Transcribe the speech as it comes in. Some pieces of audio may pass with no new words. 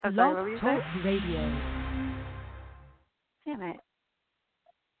I'm sorry, what were you saying? Talk Radio. Damn it.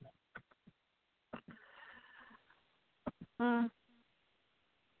 Hmm.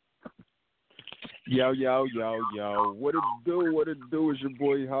 Yo, yo, yo, yo. What it do? What it do? Is your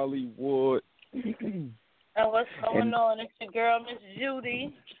boy Hollywood. And what's going on? It's your girl, Miss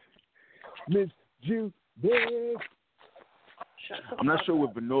Judy. Miss Judy. I'm not sure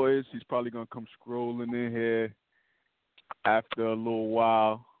what Benoit is. He's probably going to come scrolling in here after a little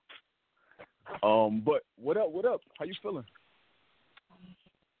while. But what up? What up? How you feeling?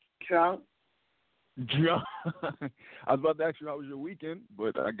 Drunk. Drunk. I was about to ask you how was your weekend,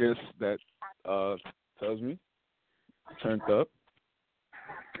 but I guess that tells me turned up.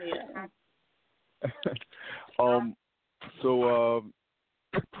 Yeah. So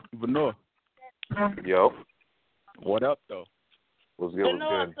Benoit. Yo. What up though? What's good?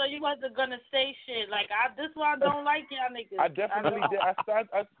 No, so you wasn't gonna say shit like this one I don't like y'all niggas. I definitely did. I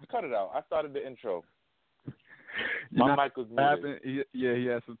cut it out. I started the intro. My mic was muted. He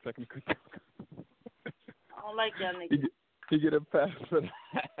has some technical. I don't like y'all niggas. He get a pass for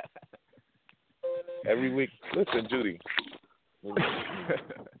that. Every week. Listen, Judy. But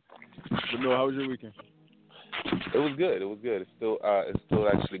no, how was your weekend? It was good. It was good. It's still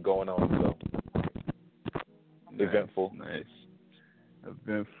actually going on. So nice, eventful. Nice.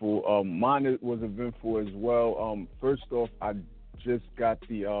 Eventful. Mine was eventful as well. First off, I just got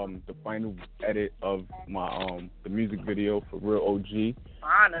the final edit of my the music video for Real OG.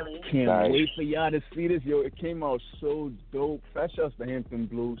 Finally. Can't wait for y'all to see this. Yo, it came out so dope. Fast shouts to Hampton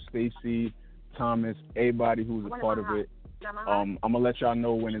Blue, Stacy, Thomas, everybody who was a part of it. I'm gonna let y'all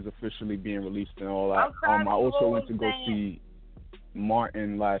know when it's officially being released and all that. I also went to go see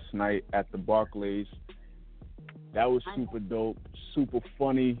Martin last night at the Barclays. That was super dope, super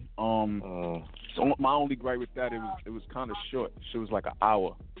funny. So my only gripe with that, it was kind of short. Shit was like an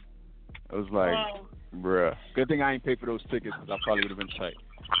hour. It was like, bruh. Good thing I ain't paid for those tickets because I probably would have been tight.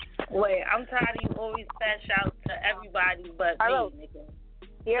 Wait, I'm tired of you always fat shout to everybody but me, nigga.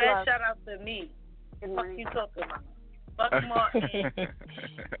 Fat shout out to me. Fuck you talking about? Fuck Martin.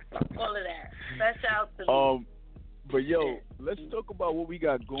 Fuck all of that. Fat shout out to me. But yo, let's talk about what we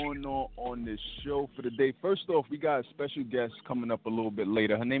got going on this show for the day. First off, we got a special guest coming up a little bit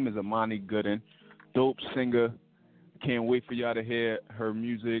later. Her name is Imani Gooden, dope singer. Can't wait for y'all to hear her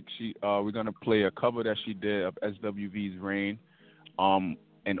music. We're gonna play a cover that she did of SWV's Rain,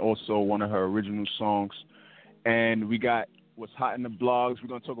 and also one of her original songs. And we got what's hot in the blogs. We're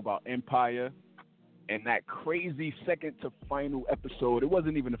gonna talk about Empire and that crazy second to final episode. It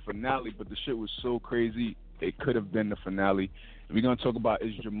wasn't even a finale, but the shit was so crazy. It could have been the finale. We're going to talk about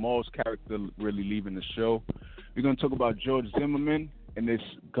is Jamal's character really leaving the show. We're going to talk about George Zimmerman and this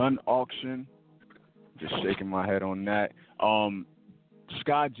gun auction. Just shaking my head on that.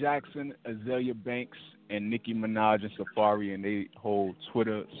 Scott Jackson, Azalea Banks, and Nicki Minaj and Safari and they whole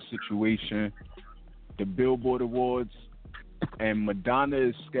Twitter situation. The Billboard Awards. And Madonna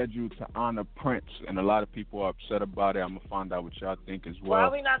is scheduled to honor Prince. And a lot of people are upset about it. I'm going to find out what y'all think as well. Why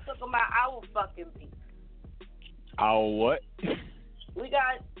are we not talking about our fucking beef? Our what? We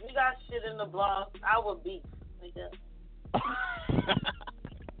got shit in the blog. Our beef, nigga.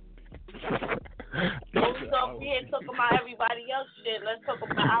 We ain't talking about everybody else shit. Let's talk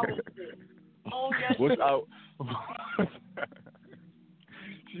about our shit. Own your What's shit. our?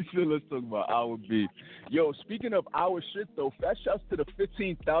 She said, let's talk about our beef. Yo, speaking of our shit though, fat shouts to the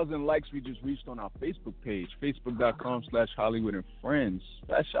 15,000 likes we just reached on our Facebook page, facebook.com/Hollywood and Friends.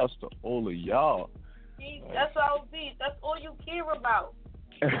 Fat shouts to all of y'all. That's our beef. That's all you care about.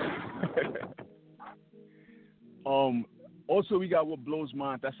 Also, we got what blows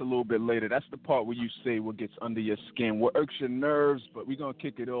mine. That's a little bit later. That's the part where you say what gets under your skin, what irks your nerves. But we're gonna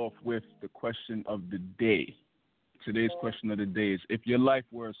kick it off with the question of the day. Today's question of the day is: if your life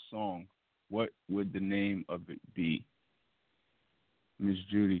were a song, what would the name of it be? Miss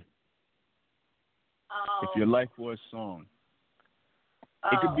Judy. If your life were a song.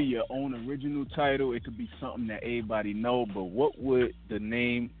 It could be your own original title. It could be something that everybody know. But what would the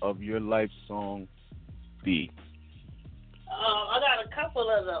name of your life song be? I got a couple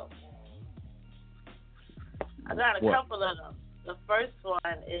of them. The first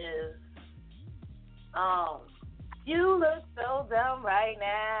one is, you look so dumb right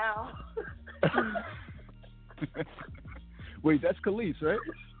now. Wait, that's Khalees, right?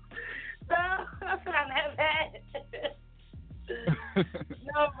 No, that's not that bad.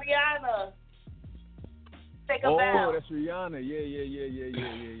 No, Rihanna. Take a bow. Oh, that's Rihanna.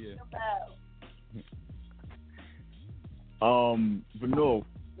 Yeah. But no,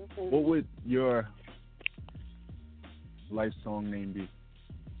 what would your life song name be?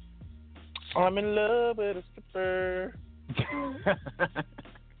 I'm in love with a stripper.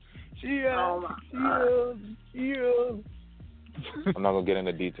 She I'm not gonna get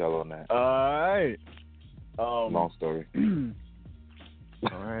into detail on that. All right. Long story.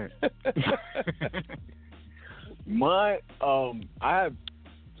 All right. I have.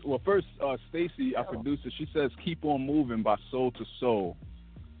 Well, first, Stacy, our producer, she says "Keep on Moving" by Soul to Soul.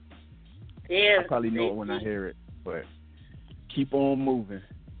 Yeah. I probably know it when I hear it, but keep on moving.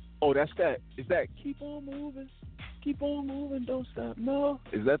 Oh, that's that. Is that keep on moving? Keep on moving, don't stop. No.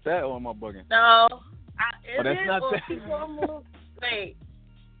 Is that or am I bugging? No. Is that's it not or that. keep on moving? Wait.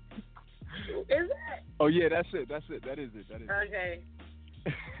 Is it? Oh yeah, that's it. That is it. Okay.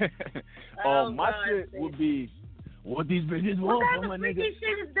 My shit would be what these bitches want from my nigga. What kind of freaky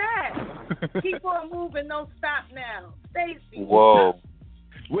shit is that? Keep on moving, don't stop now. Stacy. Whoa.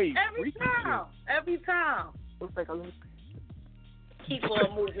 Wait. Every time. Looks like a little. Keep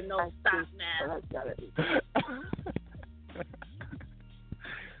on moving, don't stop now.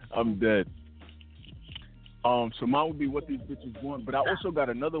 I'm dead. So mine would be what these bitches want, but I also got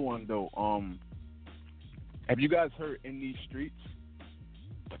another one though. Have you guys heard "In These Streets"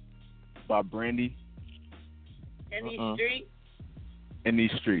 by Brandy? In These Streets? In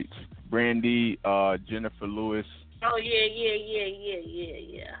These Streets. Brandy, Jennifer Lewis. Oh,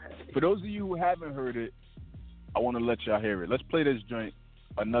 yeah. For those of you who haven't heard it, I want to let y'all hear it. Let's play this joint,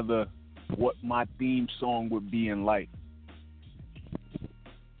 another what my theme song would be in life.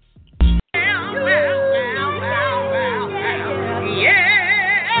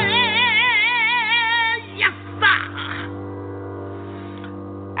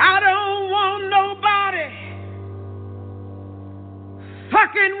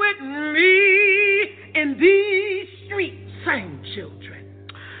 Fucking with me in these streets, same children.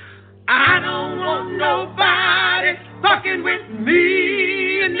 I don't want nobody fucking with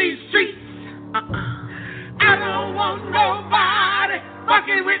me in these streets. I don't want nobody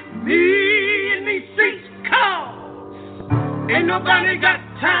fucking with me in these streets. Cause ain't nobody got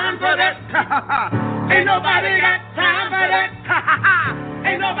time for that. Ain't nobody got time for that.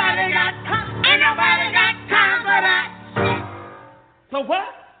 Ain't nobody got time for that. So what?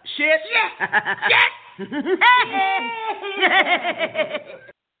 Shit.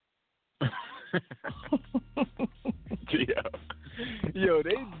 Yo,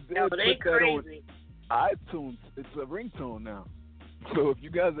 they put that crazy. on iTunes. It's a ringtone now. So if you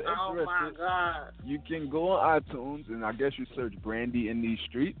guys are interested, oh my God, you can go on iTunes and I guess you search Brandy in These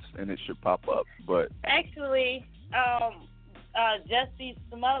Streets and it should pop up. But actually, Jesse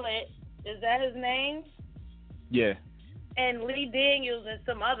Smollett, is that his name? Yeah. And Lee Daniels and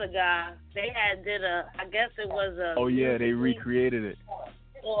some other guy, they did a, I guess it was a. Oh yeah, they recreated it.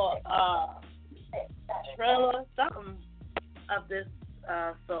 Or trailer, something of this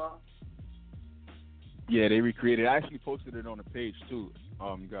song. Yeah, they recreated it. I actually posted it on the page too.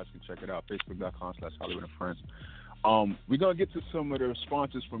 You guys can check it out, facebook.com/Hollywood and Friends. We're going to get to some of the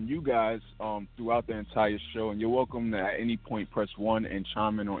responses from you guys throughout the entire show, and you're welcome to at any point press 1 and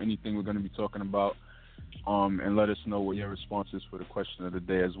chime in on anything we're going to be talking about, and let us know what your response is for the question of the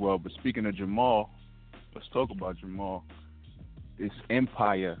day as well. But speaking of Jamal, let's talk about Jamal. This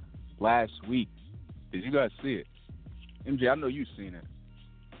Empire last week. Did you guys see it? MJ, I know you've seen it.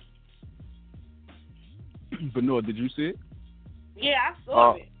 But Noah, did you see it? Yeah, I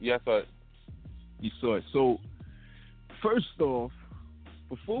saw it. Yeah, I saw it. You saw it. So, first off,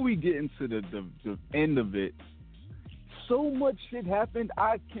 before we get into the end of it, so much shit happened.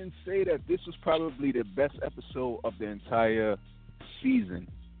 I can say that this was probably the best episode of the entire season.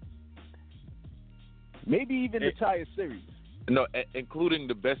 Maybe even the entire series. No, including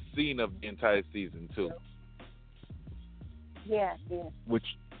the best scene of the entire season, too. Yeah. Which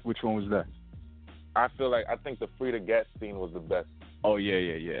one was that? I think the Frida Gat scene was the best. Oh,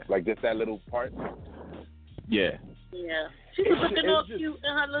 yeah. Like, just that little part? Yeah. Yeah. She was looking all cute in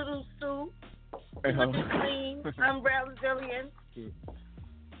her little suit. Looking clean. Umbrella Jillian.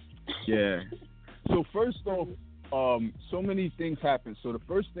 Yeah. So, first off, so many things happened. So, the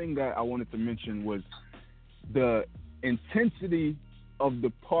first thing that I wanted to mention was the intensity of the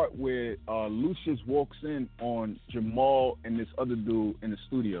part where Lucius walks in on Jamal and this other dude in the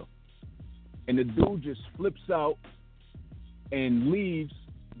studio. And the dude just flips out and leaves,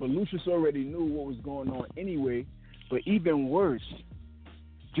 but Lucius already knew what was going on anyway. But even worse,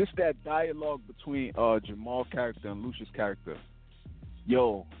 just that dialogue between Jamal's character and Lucius' character.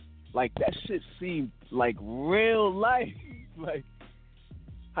 Yo, like that shit seemed like real life. Like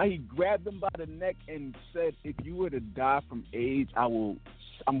how he grabbed him by the neck and said, if you were to die from AIDS,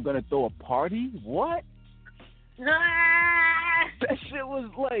 I'm gonna throw a party? What? That shit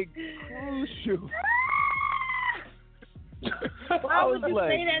was like crucial. Why would you like,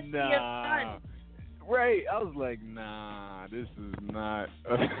 say that nah. to your son? Right. I was like, nah, this is not.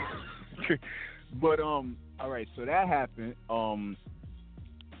 But all right. So that happened.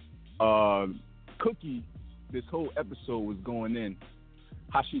 Cookie, this whole episode was going in.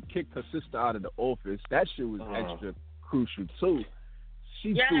 How she kicked her sister out of the office. That shit was extra crucial too.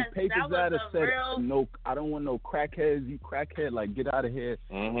 She threw papers at her, said, "No, I don't want no crackheads. You crackhead, like get out of here."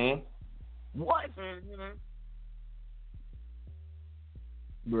 Mm-hmm. What? Mm-hmm.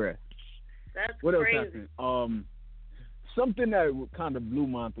 Bruh. That's what crazy. else happened? Something that kind of blew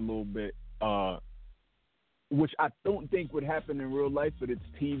my mind a little bit, which I don't think would happen in real life, but it's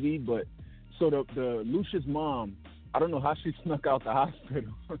TV. But so the Lucia's mom, I don't know how she snuck out the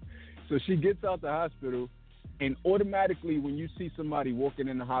hospital. So she gets out the hospital, and automatically when you see somebody walking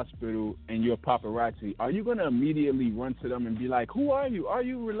in the hospital and you're a paparazzi, are you gonna immediately run to them and be like, "Who are you? Are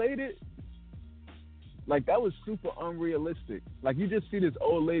you related?" Like, that was super unrealistic. Like, you just see this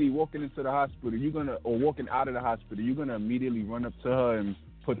old lady walking into the hospital, or walking out of the hospital, you're gonna immediately run up to her and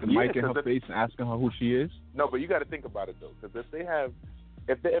put the mic in her face and asking her who she is? No, but you got to think about it though, because if they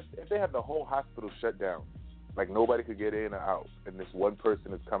have the whole hospital shut down, like nobody could get in or out, and this one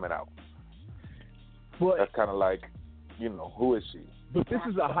person is coming out, that's kind of like, who is she? But this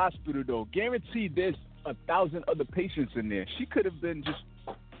is a hospital though. Guaranteed, there's 1,000 other patients in there. She could have been just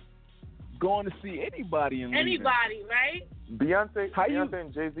going to see anybody and leaving. Right? Beyonce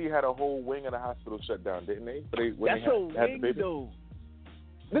and Jay-Z had a whole wing of the hospital shut down, didn't they? That's a wing, though.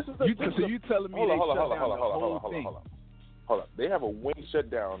 This is you telling me they shut down the whole thing? Hold up. They have a wing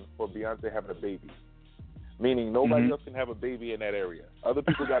shut down for Beyonce having a baby, meaning nobody else can have a baby in that area. Other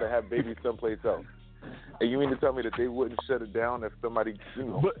people got to have babies someplace else. And you mean to tell me that they wouldn't shut it down if somebody,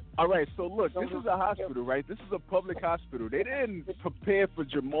 But, all right, so look, this is a hospital, right? This is a public hospital. They didn't prepare for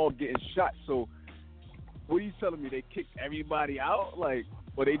Jamal getting shot, so what are you telling me? They kicked everybody out? Like,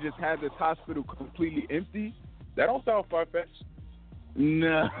 or they just had this hospital completely empty? That don't sound far-fetched.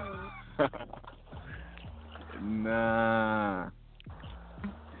 Nah. Nah.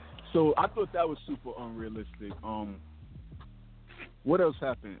 So I thought that was super unrealistic. What else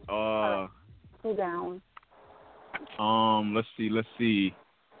happened? Go down. Let's see.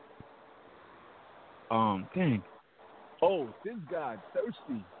 Dang. Oh, this guy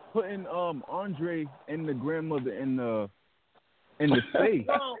thirsty, putting Andre and the grandmother in the safe.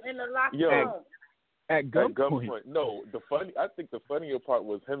 Oh, in the locked room. At gunpoint. No, I think the funnier part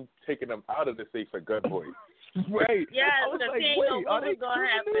was him taking them out of the safe at gunpoint. Right. Yeah, because like, he ain't know what was gonna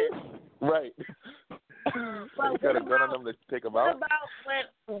happen. Right. Well, he got a gun on them to take them out.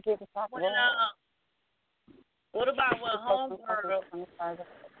 What about when Homegirl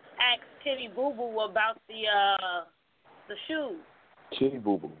asked Kitty Boo Boo about the shoes? Kitty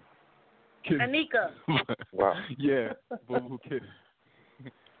Boo Boo. Anika. Wow. Yeah, Boo Boo Kitty.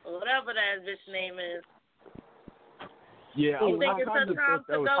 Whatever that bitch name is. Yeah, you think it's her time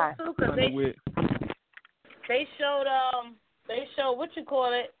to go too? Because they showed what you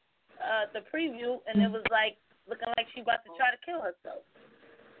call it, the preview, and it was like looking like she about to try to kill herself.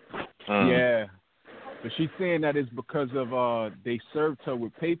 Yeah, but she's saying that it's because of they served her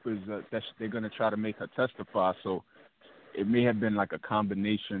with papers that they're gonna try to make her testify. So it may have been like a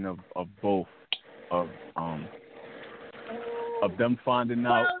combination of both of them finding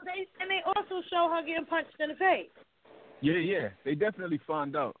out. Well, they also show her getting punched in the face. Yeah, they definitely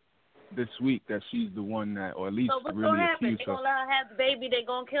found out this week that she's the one that, or at least so what's really gonna happen? accused They her. gonna let her have the baby? They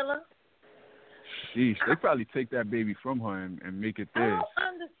gonna kill her? Sheesh, they probably take that baby from her and make it theirs. I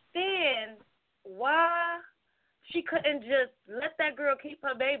don't understand why she couldn't just let that girl keep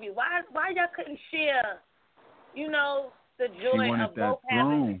her baby. Why y'all couldn't share, the joy of both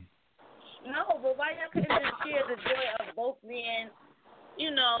having. No, but why y'all couldn't just share the joy of both being,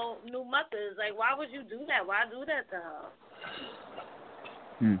 new mothers? Like, why would you do that? Why do that to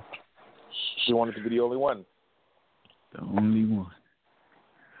her? She wanted to be the only one. The only one.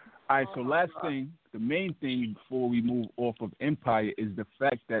 All right, so last thing, the main thing before we move off of Empire is the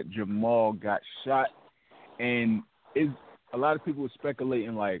fact that Jamal got shot, and a lot of people were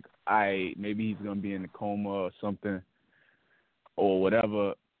speculating like, maybe he's gonna be in a coma or something, or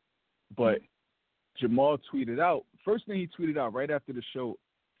whatever. But Jamal tweeted out, first thing he tweeted out right after the show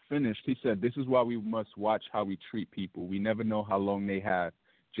finished, he said, "This is why we must watch how we treat people. We never know how long they have.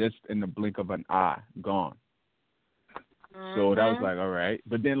 Just in the blink of an eye, gone." So that was like, all right.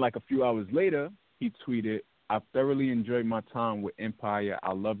 But then like a few hours later, he tweeted, "I've thoroughly enjoyed my time with Empire.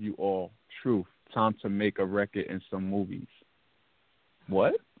 I love you all. Truth. Time to make a record and some movies."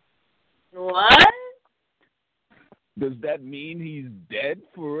 What? Does that mean he's dead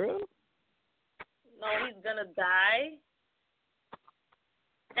for real? No, he's gonna die.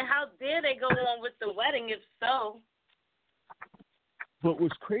 And how dare they go on with the wedding if so? But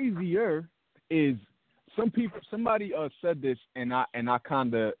what's crazier is somebody said this, and it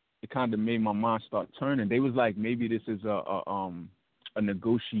kind of made my mind start turning. They was like, maybe this is a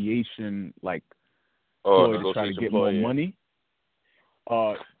negotiation, like, to try to get more money.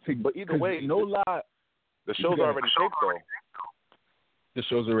 But either way, no lie, the show's already taped though. The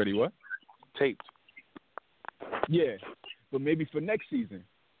show's already what? Taped. Yeah, but maybe for next season.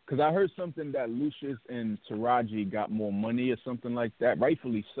 Because I heard something that Lucius and Taraji got more money or something like that.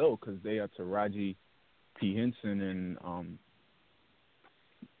 Rightfully so, because they are Taraji P. Henson and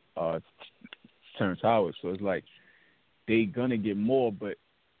Terrence Howard. So it's like they going to get more, but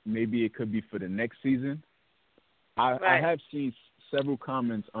maybe it could be for the next season. I have seen several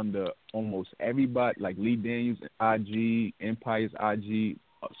comments under almost everybody, like Lee Daniels' IG, Empire's IG.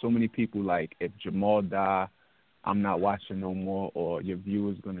 So many people like, if Jamal die, I'm not watching no more, or your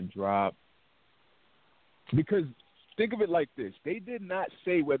viewer's going to drop. Because think of it like this. They did not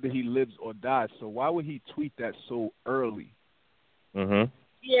say whether he lives or dies, so why would he tweet that so early? Mm-hmm.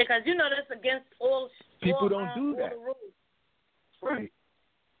 Yeah, because, that's against all people don't do that. The rules. Right.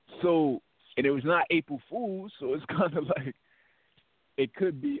 So, and it was not April Fool's, so it's kind of like it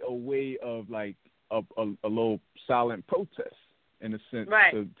could be a way of, like, a little silent protest, in a sense,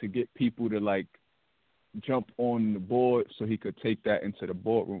 right, to get people to, like, jump on the board so he could take that into the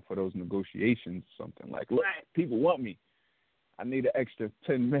boardroom for those negotiations or something. Like, look, people want me. I need an extra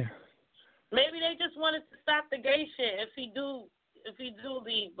 10 million. Maybe they just wanted to stop the gay shit if he do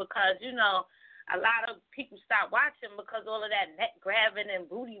leave, because, a lot of people stop watching because all of that neck grabbing and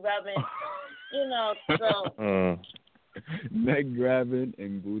booty rubbing, so. Neck grabbing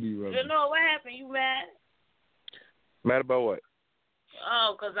and booty rubbing. What happened? You mad? Mad about what?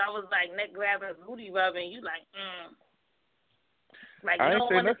 Oh, because I was like neck grabbing, booty rubbing. You like, Like, I you ain't don't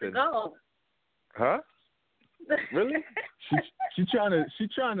say want nothing. it to go. Huh? Really? She trying to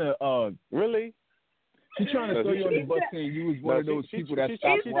really? She trying to throw you on the bus saying you was one of those people that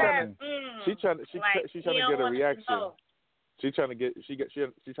stopped watching. She's trying to get a reaction. She's trying to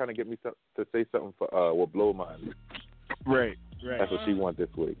get me to say something for will blow my mind. Right. That's what she wants this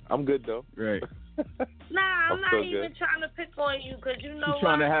week. I'm good though. Right. Nah, I'm not even trying to pick on you, because She's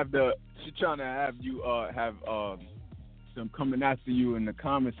trying to have you have them coming after you in the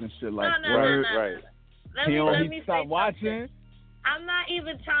comments and shit like no. Right. Let me stop watching. I'm not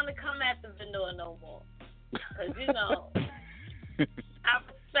even trying to come after Vanilla no more, because I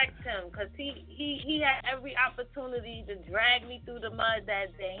respect him, because he had every opportunity to drag me through the mud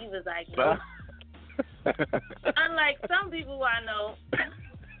that day. He was like, no. Unlike some people I know,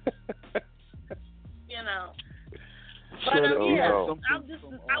 But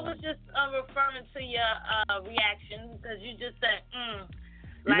I was just referring to your reaction, because you just said,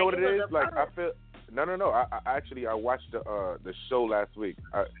 You know what it is? Like, I feel no. I watched the show last week.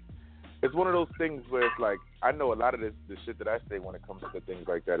 It's one of those things where it's like, I know a lot of the shit that I say when it comes to things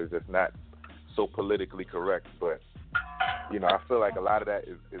like that is just not so politically correct, but I feel like a lot of that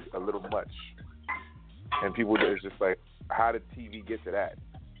is a little much. And people, it's just like, how did TV get to that?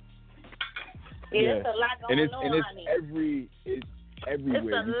 Yeah, it's a lot going on, honey. It's everywhere.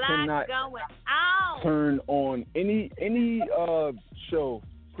 It's you lot cannot going on. Turn on any show.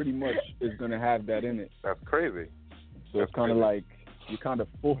 Pretty much is gonna have that in it. That's crazy. So it's kind of like you're kind of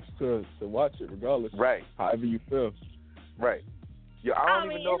forced to watch it regardless. Right. However you feel. Right. Yeah, I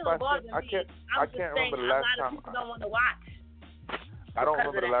don't even know if I can't remember the last time. A lot of people don't want to watch. I don't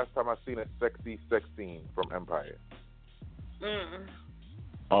remember the last time I seen a sexy sex scene from Empire.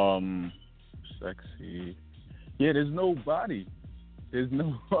 Sexy. Yeah, there's no body. There's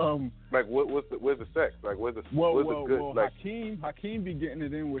no Like where's the sex? Like where's the good? Well, like Hakeem be getting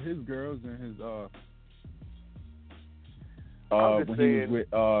it in with his girls and his I'm just when he saying, was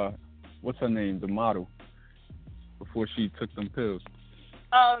with what's her name, the model, before she took them pills.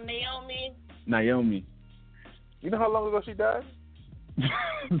 Oh, Naomi. You know how long ago she died?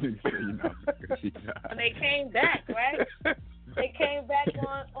 She died. They came back, right? They came back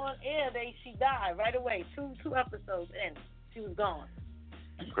on air. She died right away. Two episodes in, she was gone.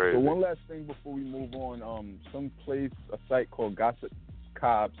 Crazy. So one last thing before we move on. A site called Gossip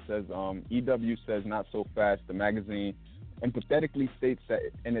Cobb says EW says not so fast. The magazine empathetically states that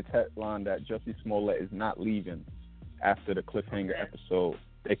in its headline that Jussie Smollett is not leaving after the cliffhanger episode.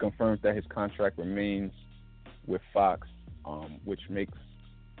 They confirmed that his contract remains with Fox, which makes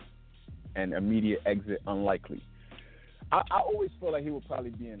an immediate exit unlikely. I always feel like he would probably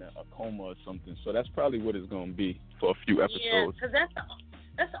be in a coma or something. So that's probably what it's gonna be for a few episodes. Yeah, because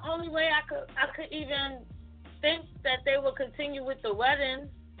that's the only way I could even think that they would continue with the wedding.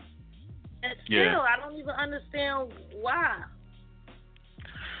 And still, I don't even understand why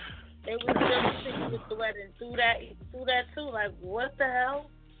they would still continue with the wedding through that too. Like, what the hell?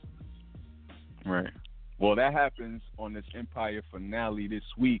 Right. Well, that happens on this Empire finale this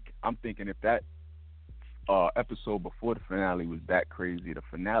week. I'm thinking if that episode before the finale was that crazy, the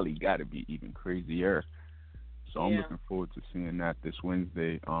finale got to be even crazier. So I'm looking forward to seeing that this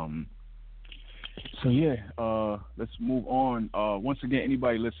Wednesday. So let's move on. Once again,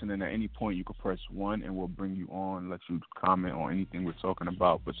 anybody listening at any point, you can press 1 and we'll bring you on, let you comment on anything we're talking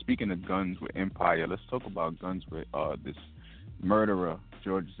about. But speaking of guns with Empire, let's talk about guns with this murderer,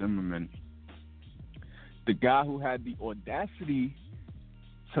 George Zimmerman. The guy who had the audacity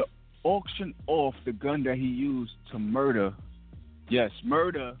to auction off the gun that he used to murder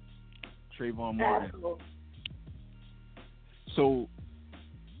Trayvon Martin. So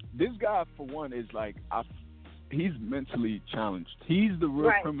this guy, for one, is like, he's mentally challenged. He's the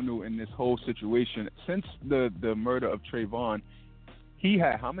real criminal in this whole situation. Since the murder of Trayvon, he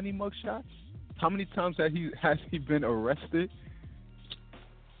had how many mugshots? How many times has he been arrested?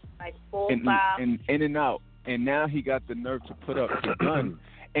 Like 4 or 5. And in and out. And now he got the nerve to put up the gun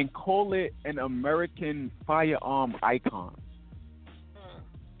and call it an American firearm icon.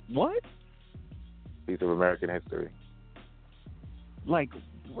 What? Piece of American history. Like,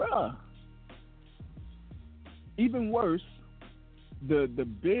 bruh. Even worse, the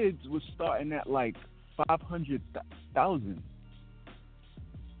bids was starting at like 500,000.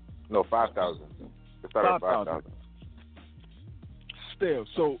 No, 5,000. It started at 5,000. Still,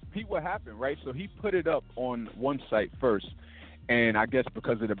 so what happened, right? So he put it up on one site first, and I guess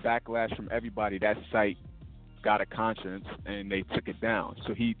because of the backlash from everybody, that site got a conscience and they took it down.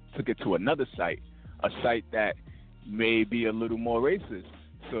 So he took it to another site, a site that may be a little more racist.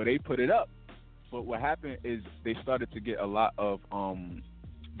 So they put it up. But what happened is they started to get a lot of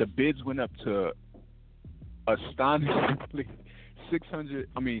the bids went up to astonishingly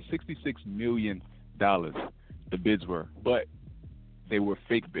 $66 million. The bids were, but they were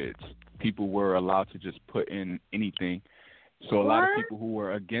fake bids. People were allowed to just put in anything. So a lot of people who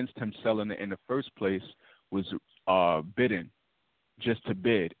were against him selling it in the first place was bidding just to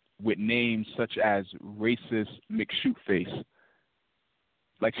bid with names such as racist McShootface.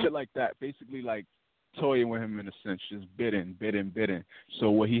 Like shit like that. Basically like toying with him in a sense, just bidding. So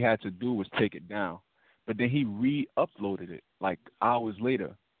what he had to do was take it down. But then he re-uploaded it like hours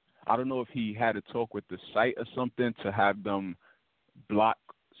later. I don't know if he had a talk with the site or something to have them block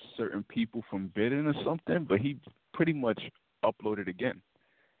certain people from bidding or something, but he pretty much uploaded again.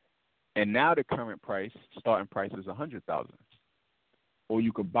 And now the current starting price is $100,000. Or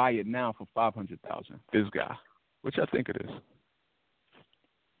you could buy it now for $500,000. This guy, which I think it is.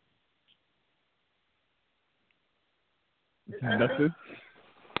 Nothing.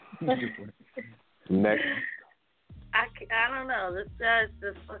 Next. I don't know. This guy's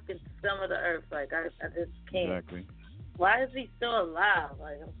the fucking scum of the earth. Like I just can't. Exactly. Why is he still alive?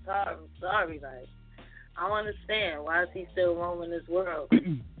 Like I'm sorry. Like I don't understand. Why is he still roaming this world?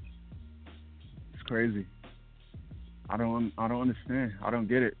 It's crazy. I don't understand. I don't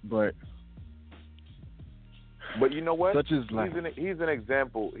get it. But you know what? Such is life. He's an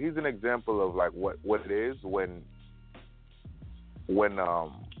example. He's an example of like what it is when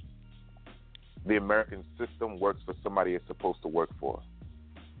the American system works for somebody it's supposed to work for.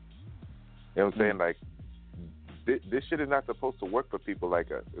 You know what I'm saying? Like this shit is not supposed to work for people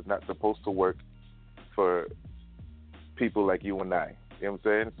like us. It's not supposed to work for people like you and I. You know what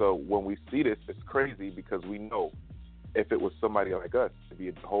I'm saying? So when we see this, it's crazy because we know if it was somebody like us, it'd be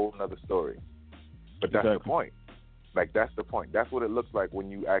a whole other story. But that's the point. Like, that's the point. That's what it looks like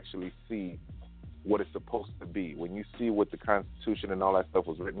when you actually see what it's supposed to be. When you see what the Constitution and all that stuff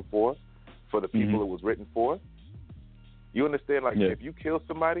was written for the people it was written for, you understand, like, if you kill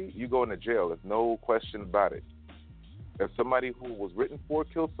somebody, you go into jail. There's no question about it. If somebody who was written for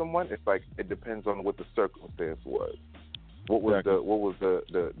killed someone, it's like it depends on what the circumstance was. What was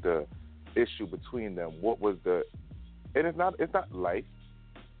the issue between them? What was the... And it's not life.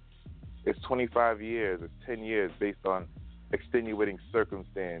 It's 25 years. It's 10 years based on extenuating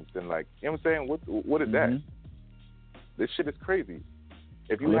circumstance. And, like, you know what I'm saying? What is that? This shit is crazy.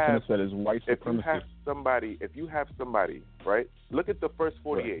 If you have somebody, right? Look at the first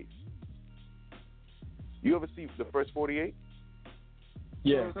 48. Right. You ever see the first 48?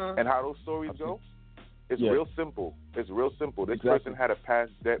 Yeah. And how those stories go? It's real simple. It's real simple. This person had a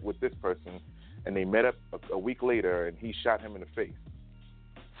past debt with this person. and they met up a week later, and he shot him in the face.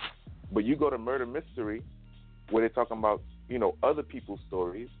 But you go to Murder Mystery, where they're talking about, you know, other people's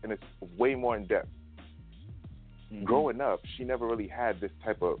stories, and it's way more in depth. Mm-hmm. Growing up, she never really had this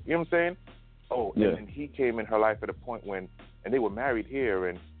type of, you know what I'm saying? Oh, yeah. And then he came in her life at a point when, and they were married here,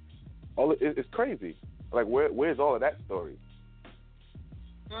 and all it's crazy. Like, where's all of that story?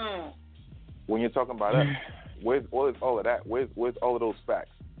 When you're talking about us, where's all of that? Where's all of those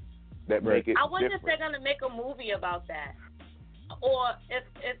facts that make it I wonder different? if they're gonna make a movie about that, or if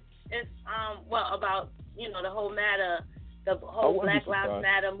about, you know, the whole matter, the whole Black Lives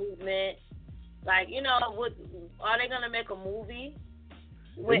Matter movement. Like, you know, are they gonna make a movie?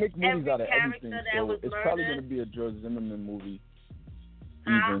 They make movies out of everything, so it's probably gonna be a George Zimmerman movie.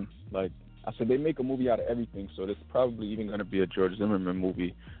 Even like I said, they make a movie out of everything, so there's probably even gonna be a George Zimmerman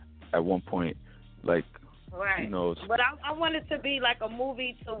movie at one point. Like, right. Who knows? But I want it to be like a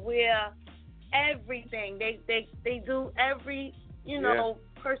movie to where everything they do every, you know,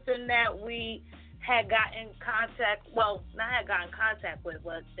 person that we had gotten contact, well, not had gotten contact with,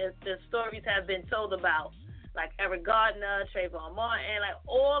 but the stories have been told about, like Eric Gardner, Trayvon Martin, like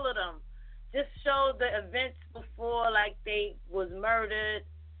all of them. Just show the events before, like they was murdered.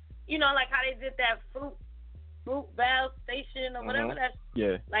 You know, like how they did that fruit valve station or whatever that's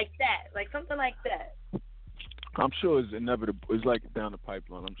like that, like something like that. I'm sure it's inevitable. It's like down the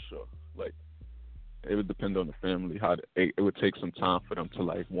pipeline. I'm sure. Like it would depend on the family how it would take some time for them to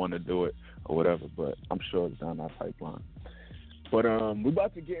like want to do it or whatever. But I'm sure it's down that pipeline. But we're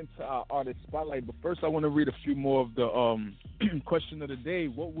about to get into our artist spotlight. But first, I want to read a few more of the question of the day.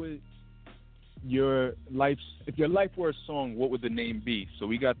 What would if your life were a song, what would the name be? So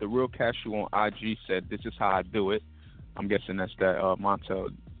we got the Real Cashew on IG said, "This is how I do it." I'm guessing that's that Montel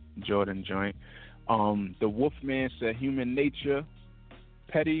Jordan joint. The Wolfman said Human Nature.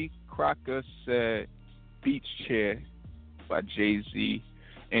 Petty Crocker said Beach Chair by Jay-Z.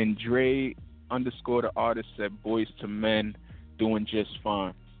 And Dre _ the artist said Boys to Men, Doing Just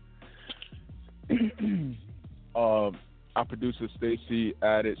Fine. Our producer Stacy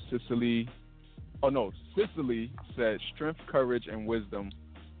added Sicily said Strength, Courage, and Wisdom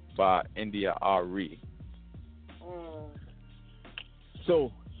by India Ari.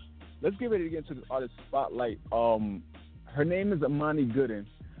 So let's get ready to get into the artist spotlight. Her name is Imani Gooden.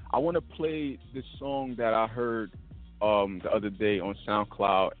 I want to play this song that I heard the other day on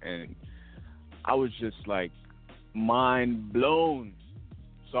SoundCloud, and I was just like mind blown.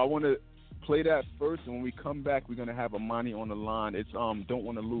 So I want to play that first, and when we come back, we're gonna have Imani on the line. It's Don't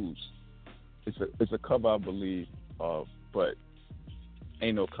Wanna Lose. It's a cover, I believe, but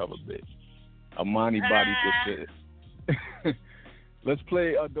ain't no cover bit. Imani body just said. Let's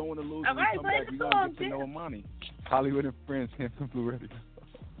play Don't Wanna Lose. When we come back, we're gonna get to know Imani. Hollywood and Friends, Hampton Blue Radio.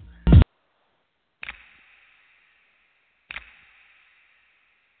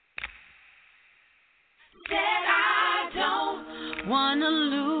 Said I don't wanna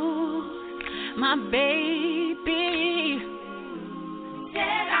lose my baby.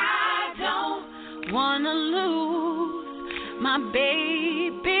 Said I don't wanna lose my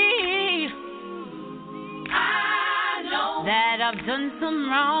baby. I know that I've done some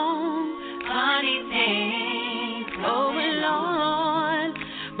wrong, funny things going on,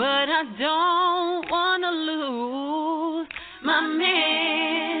 but I don't wanna lose my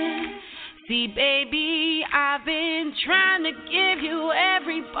man. See, baby, I've been trying to give you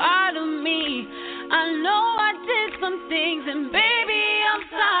every part of me. I know I did some things, and baby, I'm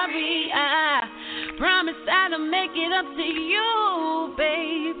sorry. I promised I'd make it up to you,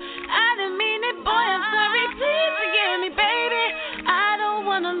 babe. I didn't mean it, boy, I'm sorry. Please forgive me, baby. I don't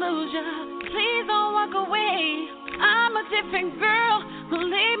wanna lose you. Please don't walk away. I'm a different girl.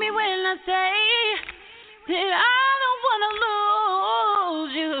 Believe me when I say that I don't wanna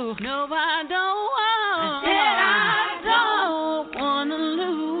lose you. No, I don't want. That I don't wanna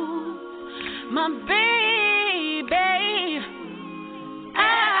lose my baby.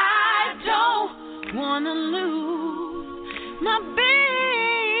 I don't wanna lose my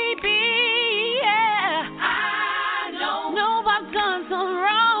baby. Yeah, I know I've done some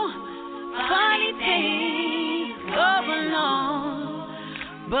wrong, funny things going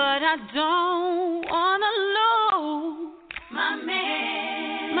on, but I don't wanna lose my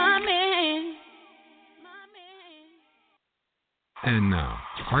man, my man, my man. And now,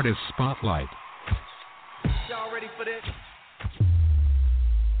 Artist Spotlight. Y'all ready for this?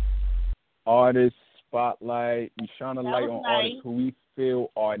 Artist Spotlight. We shine a light on artists who we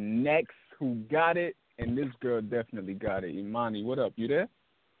feel are next, who got it, and this girl definitely got it. Imani, what up? You there?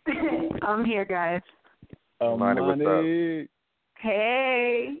 I'm here, guys. Imani, what's up?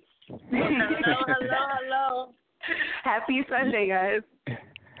 Hey. Hello. Happy Sunday, guys.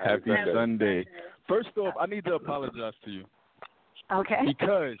 Happy Sunday. First off, I need to apologize to you. Okay.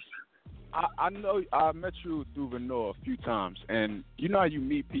 Because I know I met you through Renault a few times, and you know how you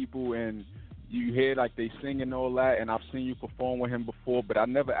meet people and you hear like they sing and all that, and I've seen you perform with him before, but I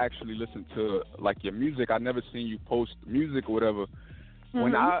never actually listened to like your music. I never seen you post music or whatever.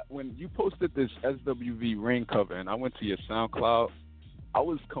 When you posted this SWV Rain cover and I went to your SoundCloud, I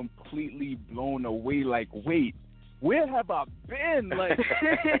was completely blown away. Like, wait, where have I been? Like,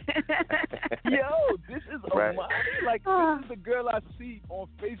 yo, this is Imani. Like, this is the girl I see on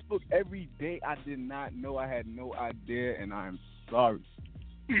Facebook every day. I did not know. I had no idea, and I am sorry.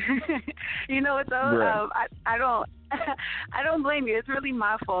 You know what though? I don't I don't blame you. It's really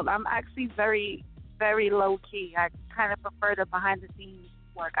my fault. I'm actually very, very low key. I kind of prefer the behind the scenes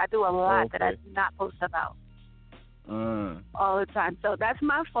work. I do a lot that I do not post about all the time. So that's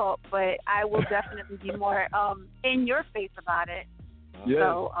my fault. But I will definitely be more in your face about it. Yeah.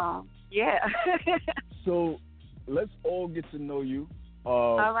 So yeah. So let's all get to know you.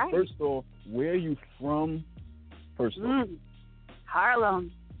 All right. First off, where are you from? First off.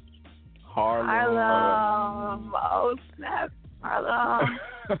 Harlem. Oh snap, Harlem.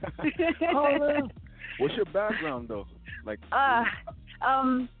 Harlem. What's your background though? Like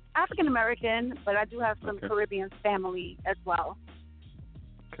African American, but I do have some Caribbean family as well.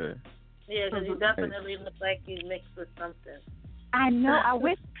 Okay. Yeah, because you definitely look like you mixed with something. I know.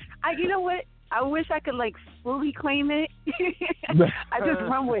 You know what? I wish I could like fully claim it. I just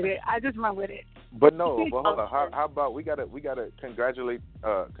run with it. But hold on. How about we gotta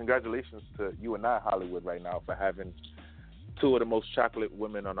congratulations to you and I, Hollywood, right now for having two of the most chocolate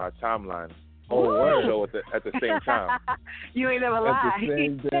women on our timeline on the show at the same time. You ain't never lied. At the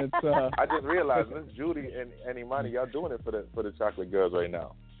same damn time. I just realized Miss Judy and Imani, y'all doing it for the chocolate girls right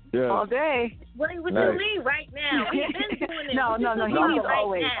now. Yeah. All day. What do you mean right now? We've been doing it. No. He means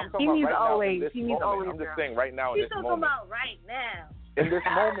always. He means always. He means always. I'm just saying right now in this moment. He's talking about right now. In this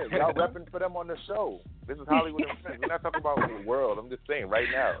moment, y'all repping for them on the show. This is Hollywood and Friends. We're not talking about the world. I'm just saying right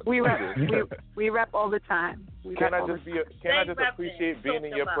now. We rep all the time. Can I just appreciate being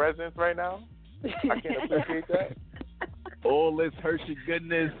in your presence right now? I can't appreciate that. All this Hershey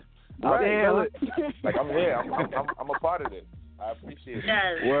goodness. Right. Like I'm here. I'm a part of this. I appreciate it.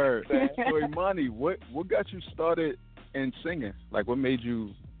 Yes. Word. So Imani, what got you started in singing? Like, what made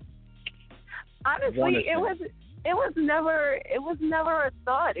you? Honestly, it was never a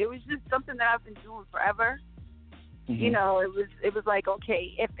thought. It was just something that I've been doing forever. Mm-hmm. You know, it was like,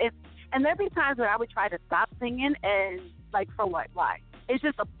 okay, if and there'd be times where I would try to stop singing, and like, for what? Why? It's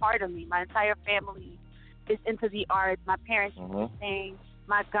just a part of me. My entire family is into the arts. My parents used to sing.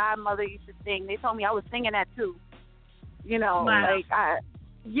 My godmother used to sing. They told me I was singing that too. You know, like I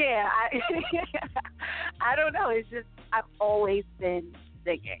don't know. It's just I've always been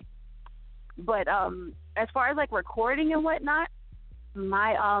singing. But as far as like recording and whatnot,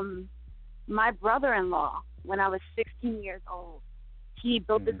 my brother-in-law, when I was 16 years old, he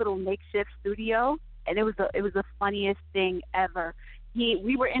built this little makeshift studio, and it was the funniest thing ever.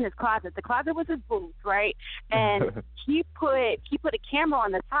 We were in his closet. The closet was his booth, right? And he put a camera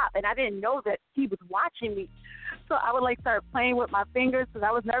on the top, and I didn't know that he was watching me. So I would like start playing with my fingers because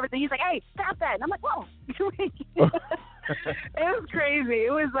I was nervous. And he's like, "Hey, stop that!" And I'm like, "Whoa!" It was crazy.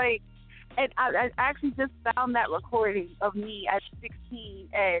 It was like, and I actually just found that recording of me at 16,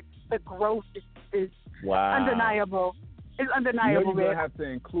 and the growth is undeniable. It's undeniable. You're going to have to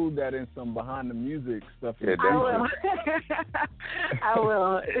include that in some behind the music stuff. Yeah, I will. I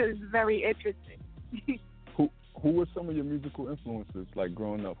will. It's very interesting. Who were some of your musical influences, like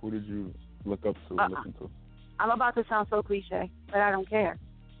growing up? Who did you look up to and listen to? I'm about to sound so cliche, but I don't care.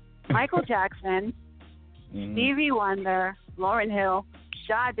 Michael Jackson, Stevie Wonder, Lauryn Hill,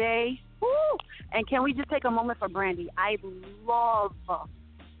 Sade, and can we just take a moment for Brandy? I love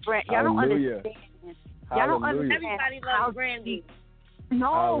Brandy. Y'all don't understand. Y'all don't understand. Everybody loves Brandy.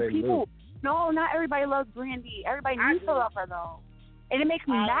 No, Hallelujah. people. No, not everybody loves Brandy. Everybody needs to love her though, and it makes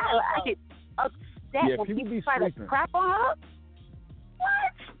me mad. I get upset when people try to crap on her.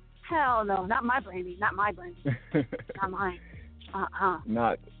 What? Hell no, not my Brandy. Not my Brandy. Not mine.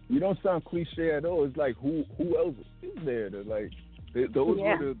 Not. You don't sound cliche at all. It's like who else is there? To like those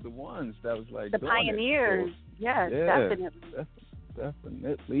were the ones that was like the pioneers. So, yes,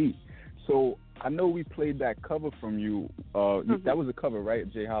 definitely. So I know we played that cover from you. That was a cover, right?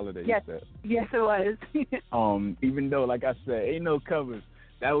 Jay Holiday. Yes. You said. Yes, it was. Even though, like I said, ain't no covers.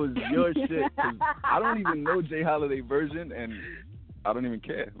 That was your shit. 'Cause I don't even know Jay Holiday version, and I don't even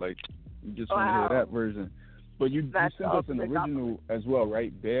care. Like, you just want to hear that version. But you sent us an original as well,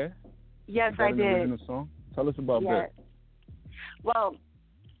 right? Bear? Yes, Is that I an did. original song? Tell us about that. Well,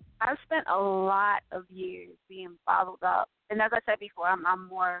 I've spent a lot of years being followed up, and as I said before, I'm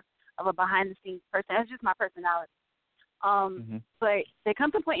more of a behind the scenes person. That's just my personality. But there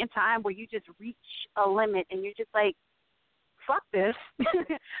comes a point in time where you just reach a limit, and you're just like, fuck this.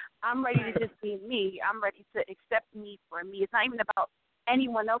 I'm ready to just be me. I'm ready to accept me for me. It's not even about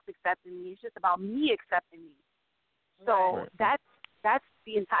anyone else accepting me. It's just about me accepting me. So that's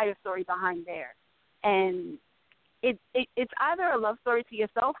the entire story behind there. And it's either a love story to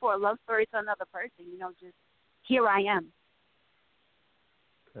yourself or a love story to another person. You know, just here I am.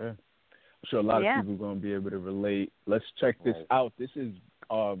 Okay. I'm sure a lot of people are going to be able to relate. Let's check this out. This is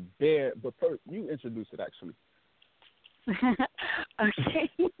Bear, but first, you introduce it, actually. Okay.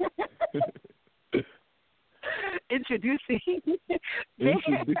 Introducing.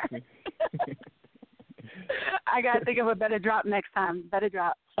 I got to think of a better drop next time. Better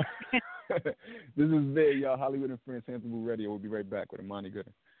drop. This is Bear, y'all. Hollywood and Friends, Hampton Radio. We'll be right back with Imani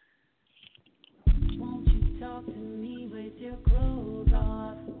Gooden. Won't you talk to me with your clothes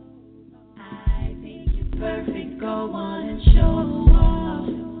off? I think you're perfect. Go on and show off.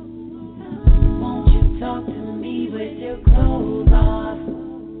 Won't you talk to me with your clothes off?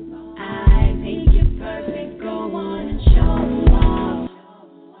 I think you're perfect. Go on and show off.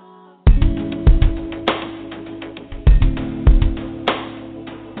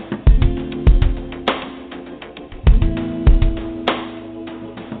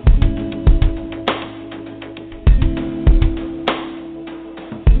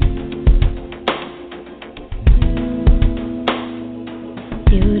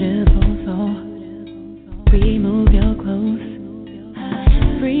 Remove your clothes.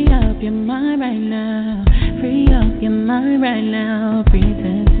 Free up your mind right now. Free up your mind right now.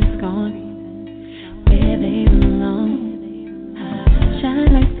 Pretense is gone. Where they belong.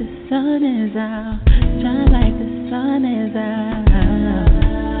 Shine like the sun is out. Shine like the sun is out.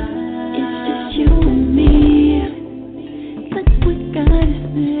 It's just you and me. Look what God has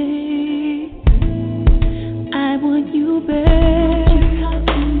made. I want you back.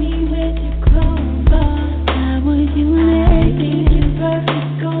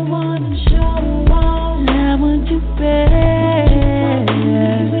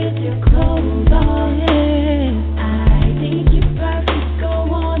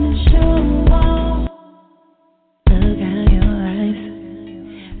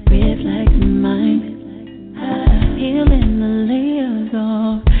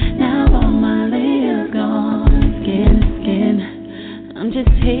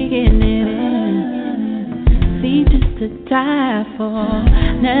 Die for,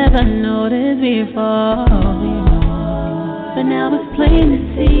 never noticed before, but now it's plain to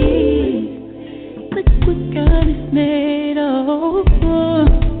see. Look what God has made. Oh,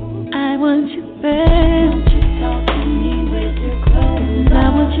 I want you back. Won't you talk to me with your clothes off? I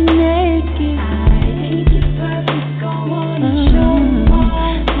want you naked. I think you're perfect. Go on and show off.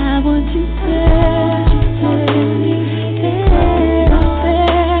 I want you back. Talk to me.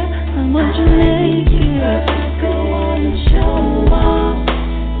 I want you naked.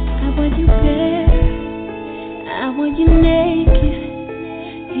 You naked,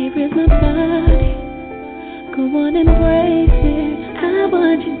 here is my body. Go on, embrace it. I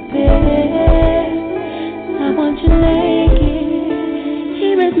want you there. I want you naked.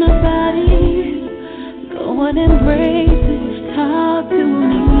 Here is my body. Go on, embrace it. Talk to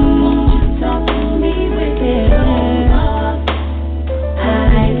me. Won't you talk to me with your clothes off?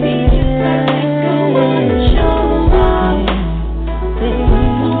 I think you're perfect. Go on and show off.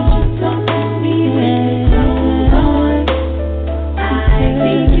 Won't you talk to me with your clothes off?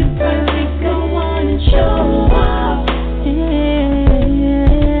 Think you're perfect, go on and show off.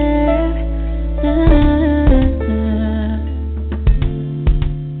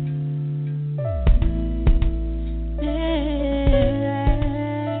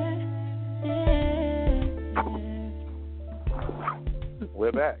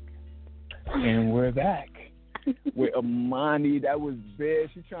 We're back. And we're back. With Imani, that was bad.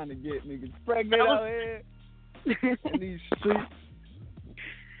 She trying to get niggas pregnant out here in these streets.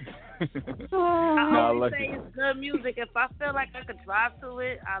 I always say it's good music. If I feel like I could drive to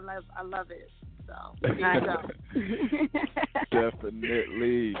it, I love it. So there you go.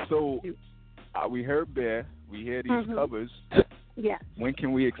 Definitely. So we heard Bear. We hear these covers. Yeah. When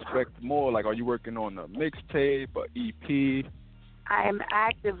can we expect more? Like, are you working on a mixtape or EP? I am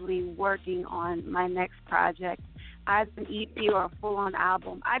actively working on my next project, either an EP or a full-on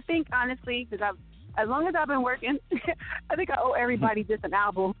album. I think, honestly, because as long as I've been working, I think I owe everybody just an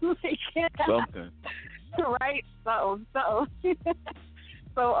album. Something. Right? So.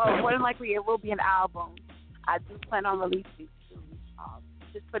 So more than likely it will be an album. I do plan on releasing soon.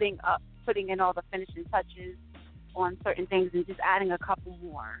 Just putting in all the finishing touches on certain things and just adding a couple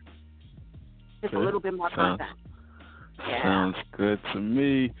more. Just a little bit more content. Yeah. Sounds good to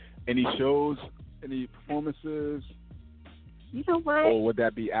me. Any shows? Any performances? You know what? Or would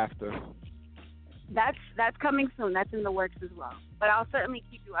that be after? That's coming soon. That's in the works as well. But I'll certainly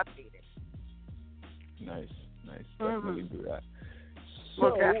keep you updated. Nice. Definitely do that. So,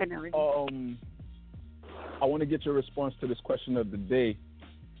 Well, definitely. I want to get your response to this question of the day.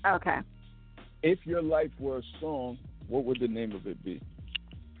 Okay. If your life were a song, what would the name of it be?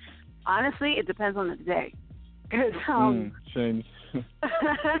 Honestly, it depends on the day. Change.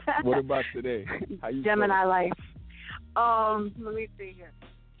 What about today? How you Gemini life. Let me see here.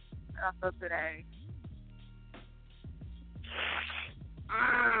 Also today.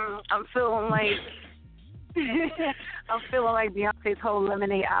 I'm feeling like Beyonce's whole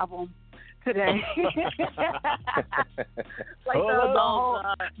Lemonade album today. Like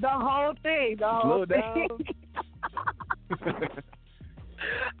the whole thing. Slow down.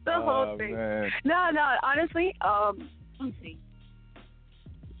 The whole thing. Man. No, honestly, let me see.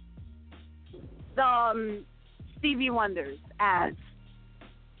 The Stevie Wonder's As.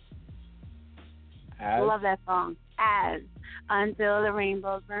 Love that song. As. Until the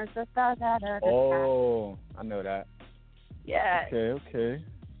rainbow burns the stars out of the sky. Oh, I know that. Yeah. Okay.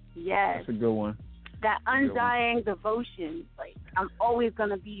 Yes. That's a good one. That undying devotion. Like, I'm always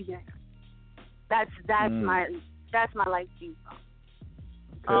gonna be there. That's my life theme song.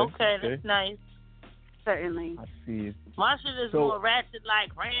 Okay, that's nice. Certainly. I see. My shit is more ratchet,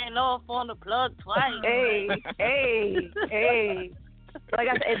 like ran off on the plug twice. Hey. Like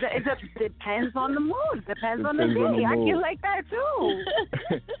I said, it depends on the mood. Depends on the day. I get like that too.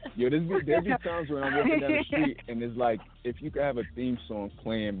 Yo, there be times when I'm walking down the street and it's like, if you could have a theme song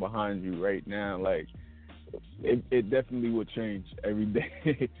playing behind you right now, like it definitely would change every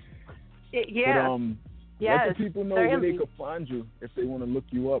day. Yeah. But, yes, let the people know where they could find you if they want to look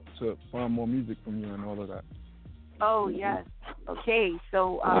you up to find more music from you and all of that. Oh, yes. Okay,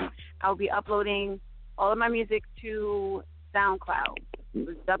 so I'll be uploading all of my music to SoundCloud.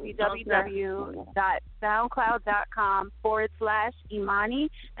 It's www.soundcloud.com/Imani.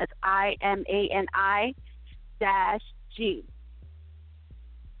 That's IMANI -G.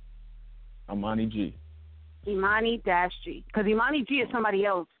 Imani G. Imani -G. Because Imani G is somebody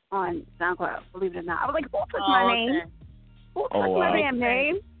else on SoundCloud, believe it or not. I was like, who took my name? Who took my damn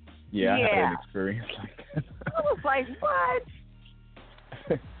name? Yeah, I had an experience like that. I was like, what?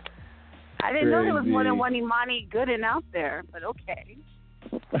 I didn't know there was more than one Imani Gooden out there, but okay.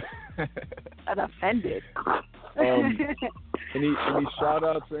 I'm offended. Any shout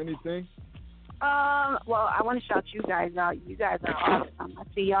outs or anything? Well, I want to shout you guys out. You guys are awesome. I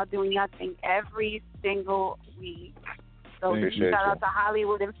see y'all doing your thing every single week. So shout out to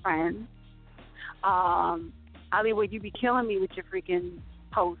Hollywood and Friends. Hollywood, you be killing me with your freaking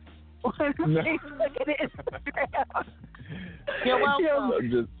posts on Facebook and Instagram. You're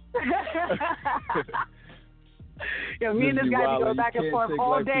welcome. Yo, me and this guy go back and forth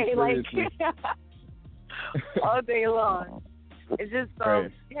all day, like all day long. It's just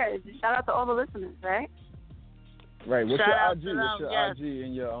it's just shout out to all the listeners, right? Right. What's shout your IG? What's your IG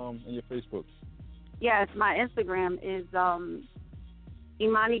and your Facebook? Yes, my Instagram is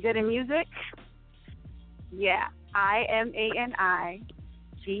Imani Gooden Music. Yeah, IMANI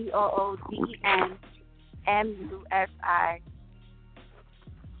GOODENMUSI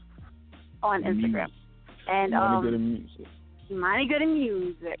on Instagram. And Imani Gooden Music. Imani Gooden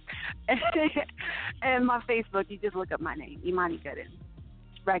Music. And my Facebook, you just look up my name, Imani Gooden.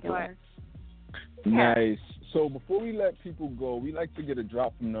 Regular. Nice. So before we let people go, we like to get a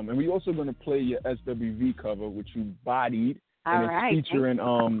drop from them, and we also going to play your SWV cover, which you bodied, and it's featuring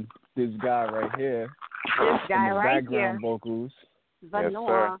this guy right here. This guy right background here. vocals.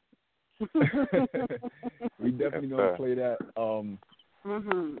 Vanilla. Yes, we definitely going to play that.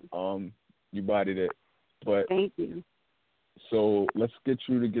 You bodied it, but thank you. So let's get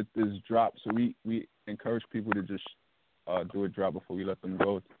you to get this drop. So we encourage people to just do a drop before we let them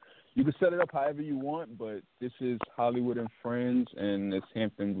go. You can set it up however you want, but this is Hollywood and Friends, and it's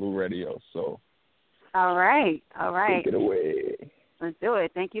Hampton Blue Radio. So, all right. Take it away. Let's do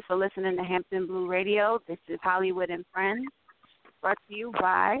it. Thank you for listening to Hampton Blue Radio. This is Hollywood and Friends, brought to you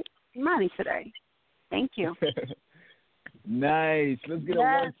by Imani today. Thank you. Nice. Let's get a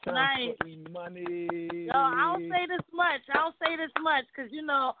one time nice. for Imani. Yo, I don't say this much because,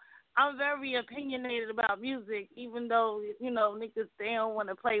 I'm very opinionated about music, even though, niggas, they don't want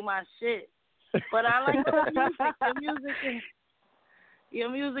to play my shit. But I like the music. Your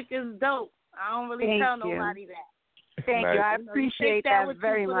music is dope. I don't really tell nobody that. Thank you. I appreciate that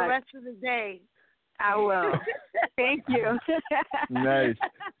very much. For the rest of the day. I will. Thank you. Nice.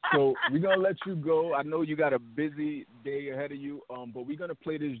 So we're going to let you go. I know you got a busy day ahead of you, but we're going to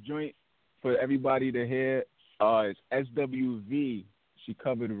play this joint for everybody to hear. It's SWV. She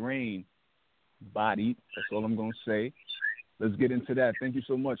covered Rain. Bodied. That's all I'm going to say. Let's get into that. Thank you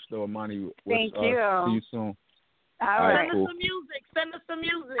so much, though, Imani. Thank you. See you soon. All right. Send us some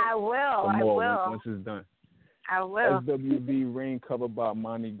music. I will. Once it's done. I will. SWV Rain covered by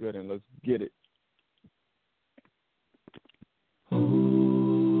Imani Gooden. Let's get it.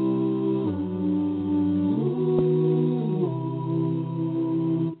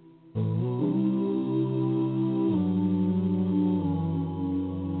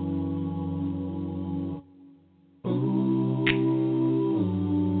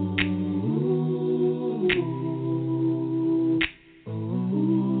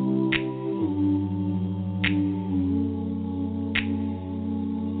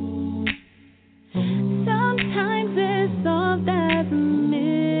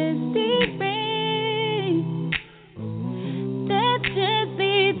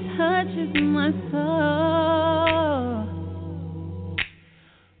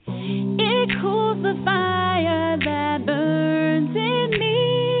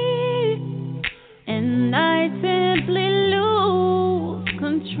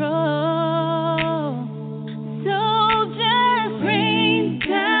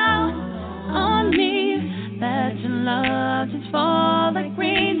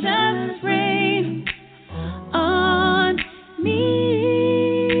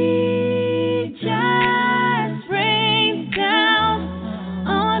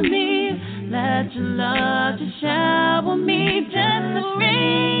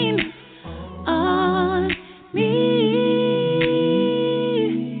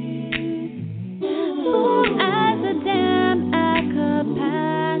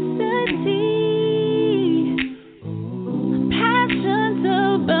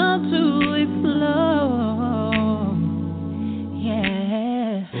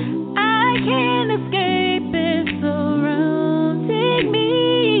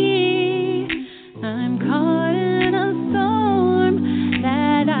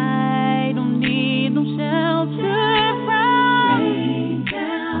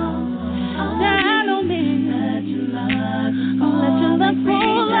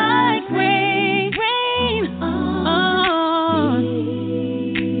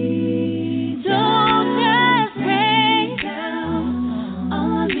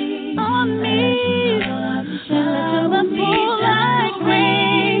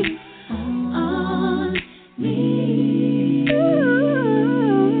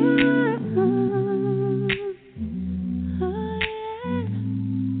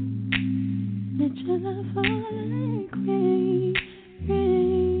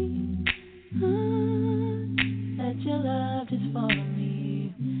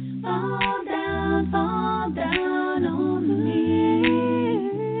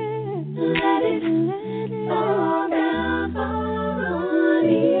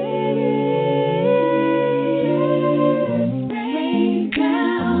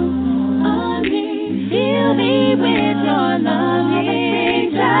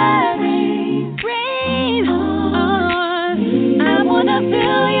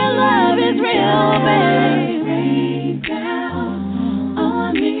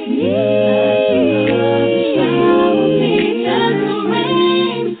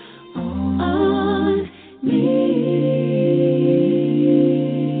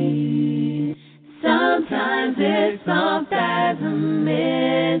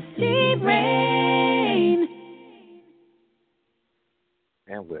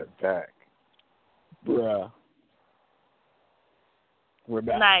 And we're back. Bruh. We're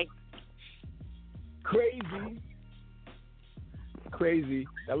back. Nice. Crazy.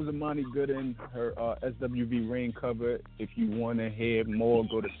 That was Imani Gooden, her SWV Rain cover. If you want to hear more,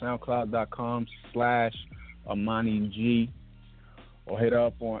 go to soundcloud.com/ImaniG or hit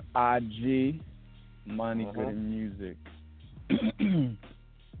up on IG, Imani Gooden Music.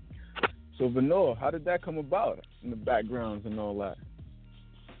 So, Vanor, how did that come about in the backgrounds and all that?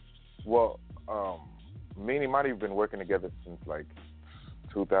 Well, me and Imani have been working together since like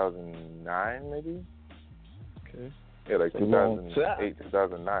 2009, maybe. Okay. Yeah, like 2008,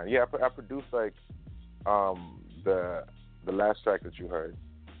 2009. Yeah, I produced like the last track that you heard.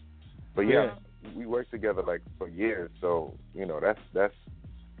 But yeah, we worked together like for years. So that's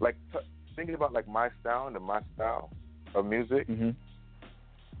like thinking about like my style of music.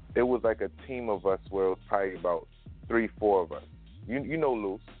 It was like a team of us where it was probably about 3-4 of us. you know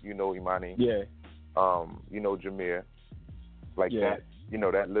Luce, you know Imani, Yeah. You know Jameer, like Yeah. that. You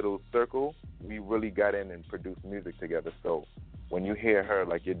know that little circle. We really got in and produced music together. So when you hear her,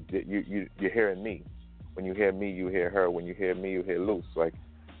 like you're hearing me. When you hear me, you hear her. When you hear me, you hear Luce. Like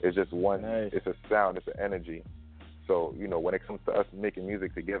it's just one. Nice. It's a sound. It's an energy. So when it comes to us making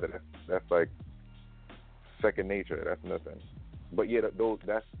music together, that's like second nature. That's nothing. But yeah,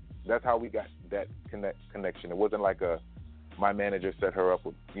 that's how we got that connection. It wasn't like my manager set her up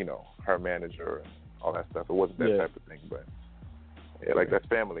with her manager and all that stuff. It wasn't that type of thing. But yeah, like that's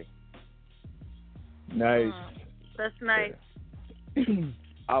family. Nice. That's nice. Yeah.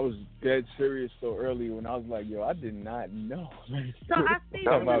 I was dead serious so early when I was like, yo, I did not know. So I see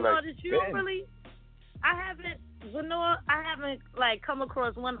that you Ben. really, I haven't like come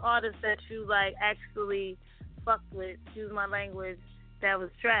across one artist that you like actually fucked with, excuse my language, that was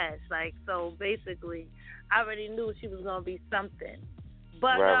trash. Like, so basically, I already knew she was gonna be something.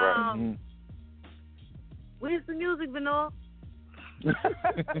 But right. Where's the music, Vanilla?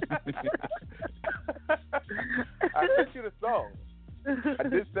 I sent you the song. I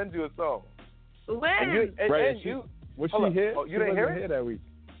did send you a song. When? Was she here? Oh, you didn't hear it? Here that week.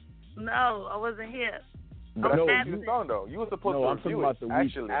 No, I wasn't here. But I sent you the song though. You were supposed to review I'm talking about the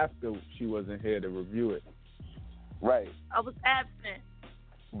actually. week after she wasn't here to review it. Right. I was absent.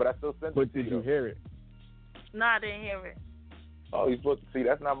 But I still sent it. But did you hear it? No, I didn't hear it. Oh, you're supposed to see.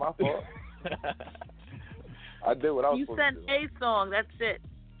 That's not my fault. I did what I was supposed to do. You sent a song. That's it.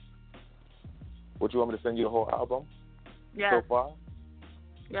 What, you want me to send you the whole album? Yes. So far?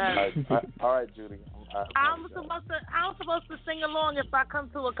 Yes. All right, Judy. I'm supposed to sing along if I come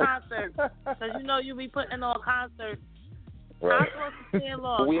to a concert, because you be putting on concerts. Right. I'm supposed to sing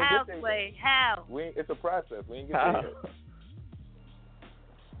along halfway. How? It's a process. We ain't get there yet.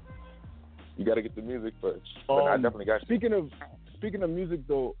 You got to get the music first. But I definitely got you. Speaking of music,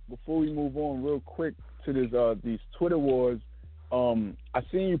 though, before we move on real quick to these Twitter wars, I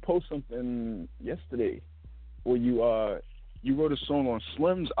seen you post something yesterday where you wrote a song on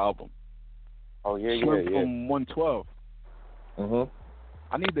Slim's album. Oh yeah, Slim from 112.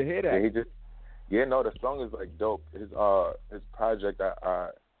 I need to hear that. No, the song is like dope. His project,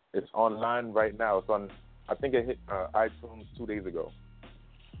 it's online right now. It's on. I think it hit iTunes 2 days ago.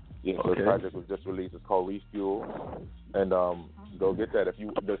 Yeah, so the project was just released. It's called Refuel, and go get that.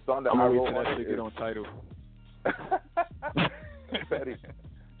 The song that I wrote on it is on title. Petty.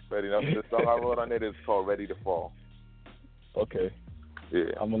 The song I wrote on it is called Ready to Fall. Okay. Yeah.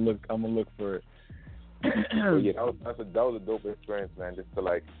 I'm gonna look for it. Yeah, that was a dope experience, man. Just to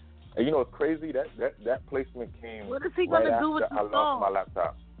like, and it's crazy that placement came. What is he gonna do with the song? I lost my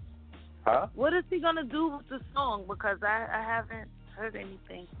laptop. Huh? What is he gonna do with the song? Because I haven't heard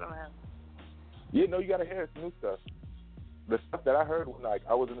anything from him. Yeah, no, you gotta hear his new stuff. The stuff that I heard when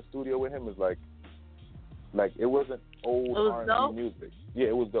I was in the studio with him is like it wasn't old R&B music. Yeah,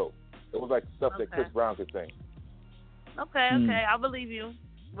 it was dope. It was like stuff that Chris Brown could sing. Okay, I believe you.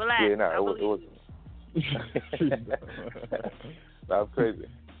 Relax. Yeah, it was. That was crazy.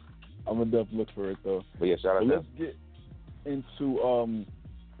 I'm gonna definitely look for it though. But yeah, shout out to Let's get into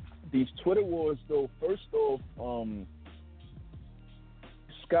these Twitter wars though. First off,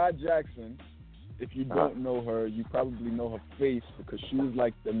 Sky Jackson. If you don't know her, you probably know her face because she was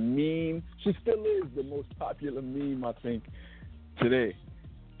like the meme. She still is the most popular meme, I think, today.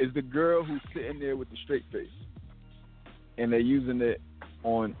 Is the girl who's sitting there with the straight face. And they're using it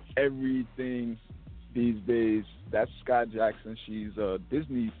on everything these days. That's Sky Jackson. She's a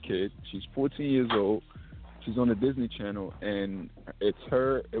Disney kid. She's 14 years old. She's on the Disney Channel, and it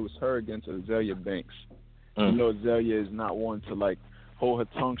was her against Azalea Banks. You know, Azalea is not one to like hold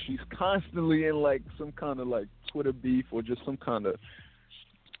her tongue. She's constantly in like some kind of like Twitter beef or just some kind of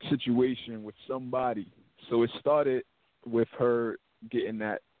situation with somebody. So it started with her getting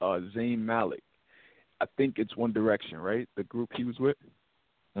that Zayn Malik. I think it's One Direction, right? The group he was with.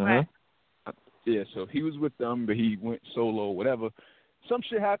 Right. Yeah, so he was with them, but he went solo, whatever. Some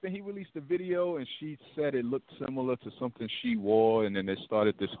shit happened. He released a video, and she said it looked similar to something she wore, and then it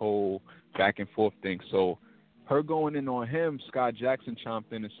started this whole back and forth thing. So her going in on him, Scott Jackson chimed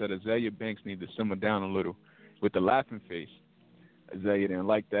in and said Azalea Banks need to simmer down a little with the laughing face. Azalea didn't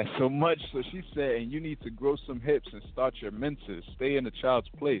like that so much, so she said, and you need to grow some hips and start your menses. Stay in the child's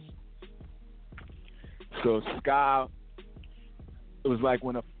place. So Sky, it was like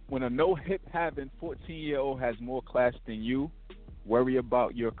when a no hip having 14-year-old has more class than you, worry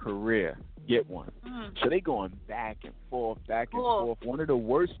about your career. Get one. So they going back and forth. One of the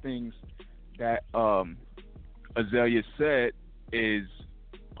worst things that Azalea said is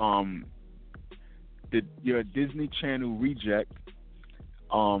you're a Disney Channel reject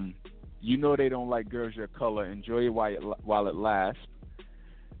You know they don't like girls your color. Enjoy it while it lasts.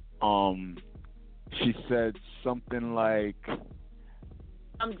 She said something like,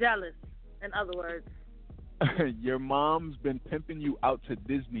 I'm jealous, in other words. your mom's been pimping you out to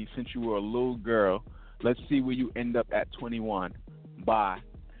Disney since you were a little girl. Let's see where you end up at 21. Bye.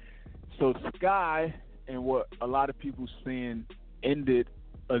 So Sky, and what a lot of people saying ended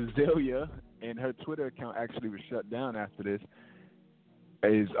Azalea, and her Twitter account actually was shut down after this,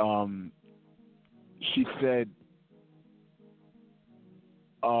 is she said,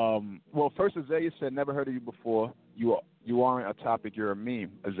 well, first Azalea said, never heard of you before. You aren't a topic, you're a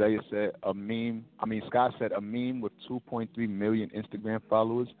meme. Azalea said Sky said a meme with 2.3 million Instagram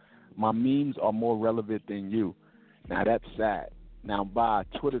followers. My memes are more relevant than you. Now that's sad. Now bye,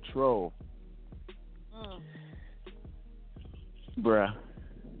 Twitter troll. Bruh.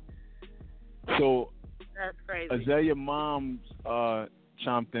 So that's crazy. Azalea mom's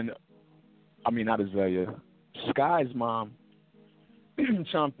chimed in. Not Azalea. Sky's mom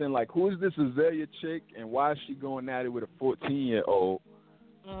chimed in like, who is this Azalea chick and why is she going at it with a 14-year-old?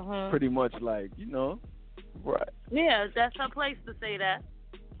 Pretty much like, right. Yeah, that's her place to say that.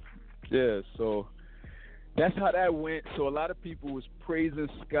 Yeah, so that's how that went. So a lot of people was praising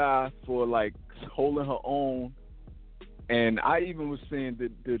Sky for like holding her own. And I even was saying,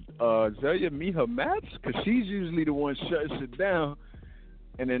 did Azalea meet her match? Because she's usually the one shutting shit down.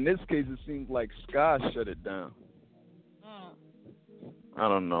 And in this case, it seems like Sky shut it down. I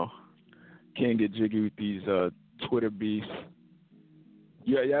don't know. Can't get jiggy with these Twitter beasts.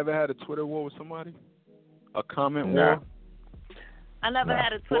 You ever had a Twitter war with somebody? A comment war? I never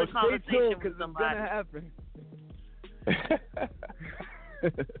had a Twitter conversation with somebody. It's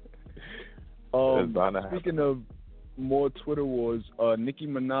gonna happen. Speaking of more Twitter wars, Nicki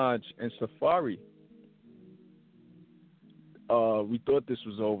Minaj and Safari. We thought this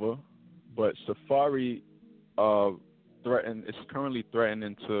was over, but Safari is currently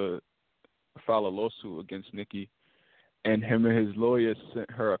threatening to file a lawsuit against Nicki, and him and his lawyer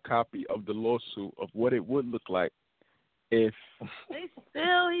sent her a copy of the lawsuit of what it would look like if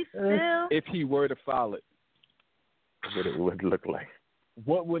he were to file it. What it would look like.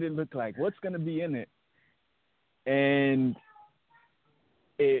 What would it look like? What's going to be in it? And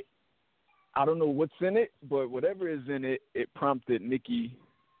I don't know what's in it, but whatever is in it, it prompted Nicki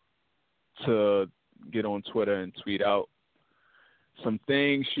to get on Twitter and tweet out some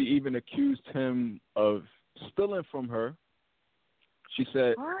things. She even accused him of stealing from her. She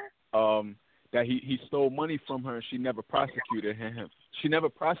said that he stole money from her and she never prosecuted him. She never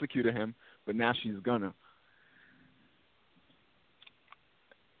prosecuted him, but now she's gonna.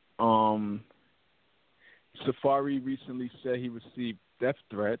 Safari recently said he received death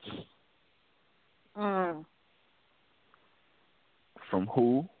threats. From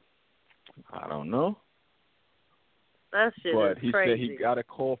who? I don't know. That shit but is he crazy. Said he got a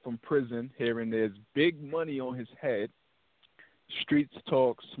call from prison hearing there's big money on his head. Streets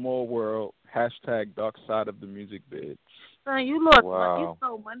talk, small world, # dark side of the music bed. Son, you lost money. You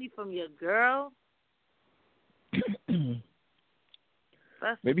stole money from your girl?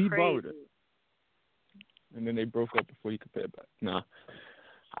 That's Maybe he crazy. borrowed it. And then they broke up before he could pay it back. Nah.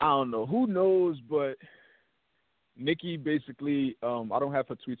 I don't know. Who knows, but Nicki basically, I don't have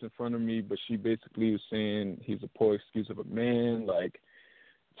her tweets in front of me, but she basically was saying he's a poor excuse of a man. Like,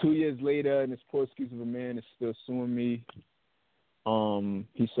 2 years later, and this poor excuse of a man is still suing me.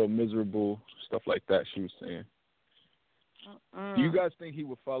 He's so miserable, stuff like that, she was saying. Do you guys think he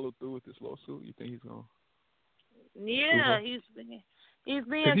would follow through with this lawsuit? You think he's going to? Yeah, he's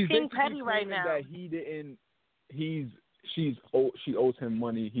being King Petty right now. That he didn't, she owes him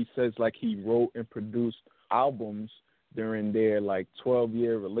money. He says like he wrote and produced albums during their like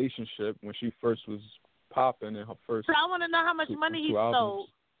 12-year relationship when she first was popping in her first. So I want to know how much money he stole.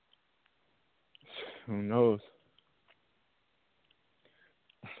 Who knows?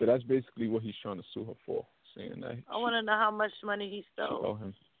 So that's basically what he's trying to sue her for, saying that. I want to know how much money he stole. She owe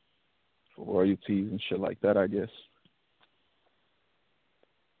him for royalties and shit like that, I guess.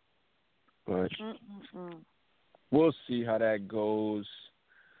 But we'll see how that goes.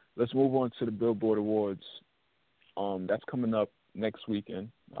 Let's move on to the Billboard Awards. That's coming up next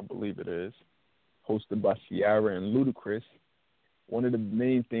weekend, I believe it is, hosted by Ciara and Ludacris. One of the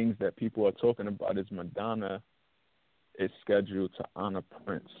main things that people are talking about is Madonna is scheduled to honor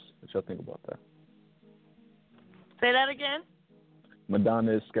Prince. What y'all think about that? Say that again?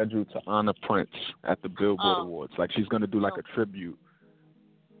 Madonna is scheduled to honor Prince at the Billboard Awards. Like, she's going to do like a tribute.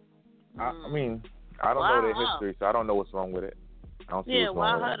 I mean, I don't know their history, so I don't know what's wrong with it. I don't see what's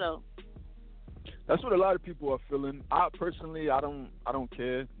wrong with it. Though? That's what a lot of people are feeling. I personally, I don't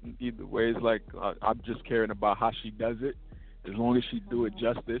care either way. It's like I'm just caring about how she does it. As long as she do it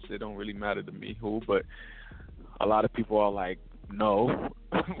justice, it don't really matter to me who. But a lot of people are like, no,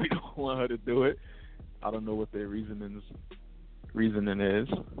 we don't want her to do it. I don't know what their reasoning is.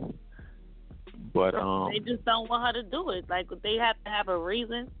 But they just don't want her to do it. Like they have to have a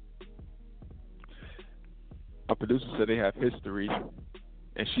reason. Our producer said they have history,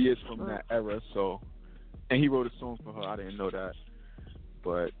 and she is from that era. So, and he wrote a song for her. I didn't know that,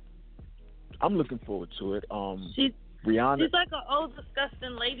 but I'm looking forward to it. Rihanna. She's like an old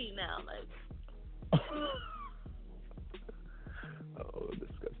disgusting lady now. Like. Oh,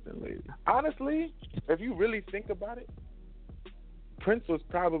 disgusting lady. Honestly, if you really think about it, Prince was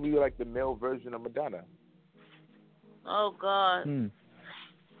probably like the male version of Madonna. Oh, God.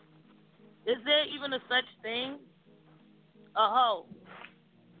 Is there even a such thing? A hoe.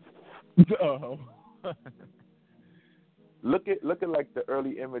 Oh. Look at like the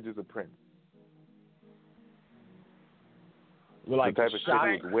early images of Prince. Like the type of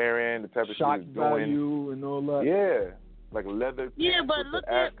shit he was wearing, the type of shit he was doing, and all that. Yeah, like leather. Yeah, but look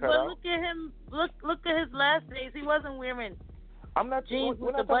at him. Look at his last days. He wasn't wearing. We're not talking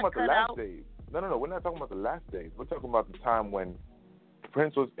about the last days. No, we're not talking about the last days. We're talking about the time when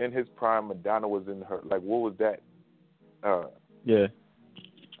Prince was in his prime, Madonna was in her. Like, what was that?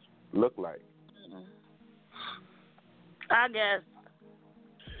 Look like? I guess.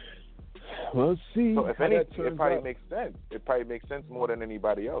 Well, see. So if anything, it probably makes sense. It probably makes sense more than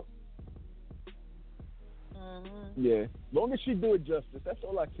anybody else. Yeah, long as she do it justice, that's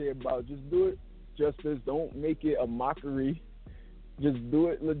all I care about. Just do it justice. Don't make it a mockery. Just do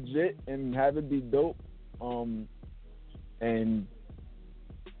it legit and have it be dope. And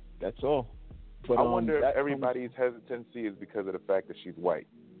that's all. But I wonder if everybody's hesitancy is because of the fact that she's white.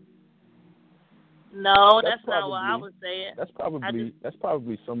 No, that's not what I would say. That's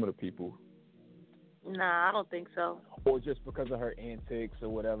probably some of the people. Nah, I don't think so. Or just because of her antics or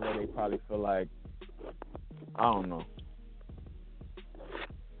whatever, they probably feel like, I don't know.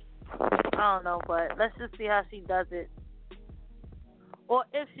 I don't know, but let's just see how she does it. Or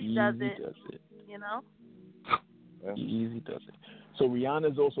if she does it, you know? Easy does it. So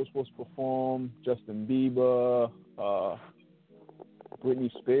Rihanna's also supposed to perform, Justin Bieber,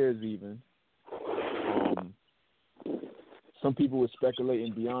 Britney Spears even. Some people were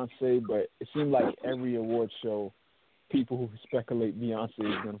speculating Beyonce, but it seemed like every award show, people who speculate Beyonce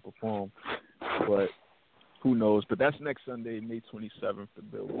is going to perform. But who knows? But that's next Sunday, May 27th, the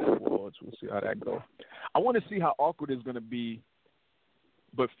Billboard Awards. We'll see how that goes. I want to see how awkward it's going to be.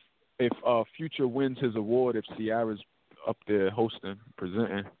 But if Future wins his award, if Ciara's up there hosting,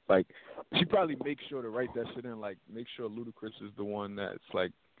 presenting, like, she probably makes sure to write that shit in, like, make sure Ludacris is the one that's,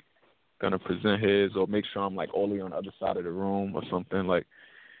 like, going to present his, or make sure I'm, like, all the way on the other side of the room or something, like,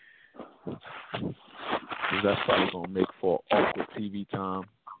 because that's probably going to make for awkward TV time.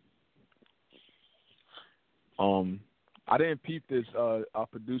 I didn't peep this. Our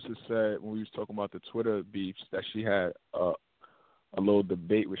producer said when we was talking about the Twitter beefs that she had a little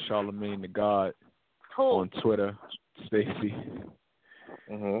debate with Charlamagne the God on Twitter. Stacey.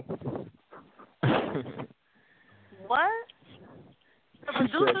 What? The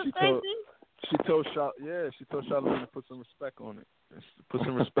producer Stacey? She told Charlamagne to put some respect on it. Put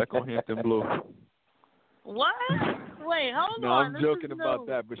some respect on Hampton Blue. What? Wait, hold on. No, I'm joking about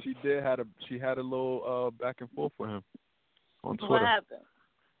that, but she had a little back and forth with him on Twitter. What happened?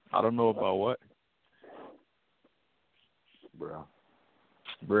 I don't know about what. Bruh.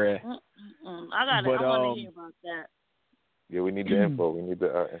 I want to hear about that. Yeah, we need the info. We need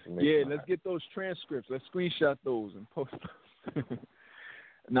the information. Yeah, let's get those transcripts. Let's screenshot those and post them.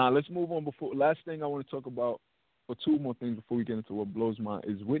 Now, let's move on. Last thing I want to talk about, or two more things before we get into what blows my mind,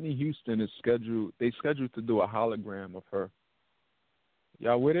 is Whitney Houston is scheduled to do a hologram of her.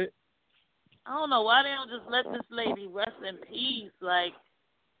 Y'all with it? I don't know why they don't just let this lady rest in peace. Like,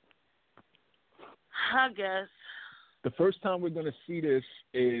 I guess. The first time we're going to see this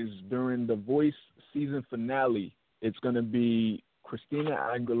is during the Voice season finale. It's going to be Christina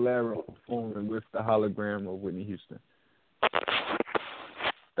Aguilera performing with the hologram of Whitney Houston.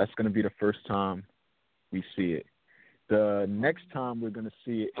 That's going to be the first time we see it. The next time we're going to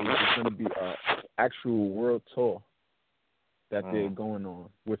see it is going to be an actual world tour that they're going on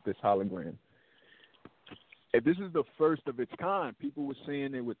with this hologram. And this is the first of its kind. People were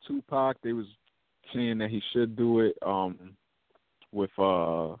saying it with Tupac. They was saying that he should do it with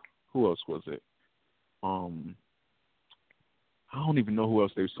who else was it? I don't even know who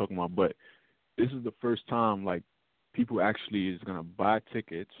else they was talking about, but this is the first time like people actually is gonna buy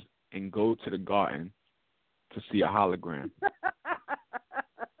tickets and go to the garden to see a hologram.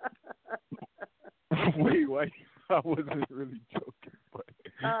 Wait, I wasn't really joking. But...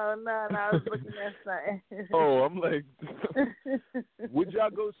 Oh, no, I was looking at something. Oh, I'm like, would y'all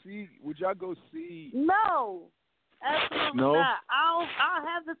go see? No, absolutely no? not. I'll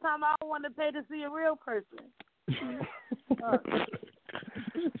have the time. I don't want to pay to see a real person.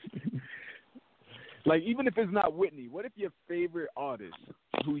 Like, even if it's not Whitney, what if your favorite artist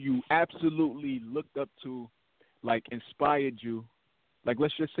who you absolutely looked up to, like, inspired you, like,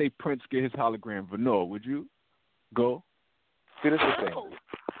 let's just say Prince get his hologram, Vanilla, would you go? See, this is the thing.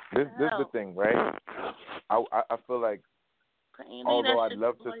 This is the thing, right? I feel like, although I'd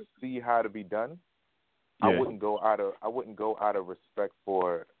love to see how to be done, yeah. I wouldn't go out of respect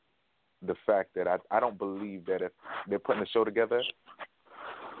for the fact that I don't believe that if they're putting a show together,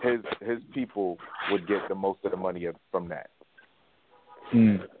 his people would get the most of the money from that.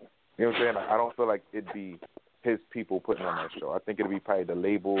 You know what I'm saying? I don't feel like it'd be his people putting on that show. I think it'd be probably the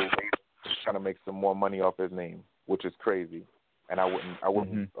label trying to make some more money off his name, which is crazy, and I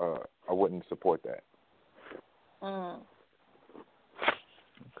wouldn't support that. Okay.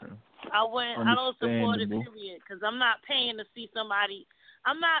 I don't support it, period, because I'm not paying to see somebody.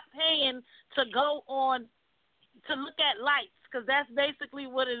 I'm not paying to go on to look at lights, because that's basically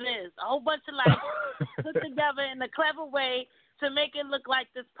what it is. A whole bunch of lights put together in a clever way to make it look like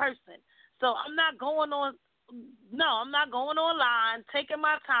this person. So I'm not going online, taking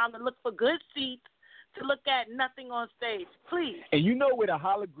my time to look for good seats to look at nothing on stage. Please. And with a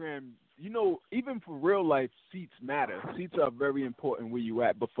hologram, even for real life, seats matter. Seats are very important where you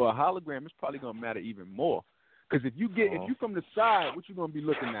at. But for a hologram, it's probably going to matter even more. Because if you from the side, what you going to be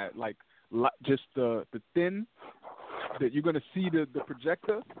looking at? Like just the thin, that you're going to see the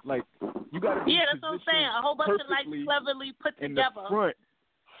projector? Like, you got to be that's what I'm saying. A whole bunch of lights cleverly put in together. The front,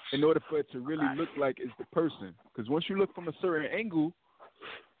 in order for it to really look like it's the person. Because once you look from a certain angle,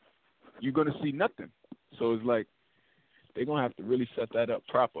 you're going to see nothing. So it's like, they're going to have to really set that up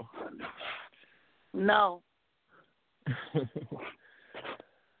proper. No.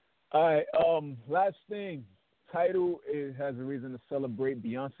 All right, last thing. Tidal has a reason to celebrate.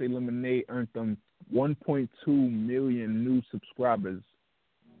 Beyonce Lemonade earned them 1.2 million new subscribers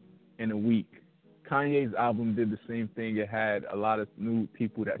in a week. Kanye's album did the same thing. It had a lot of new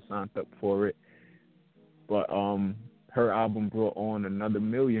people that signed up for it. But her album brought on another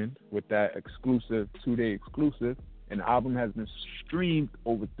million with that exclusive, 2-day exclusive. And the album has been streamed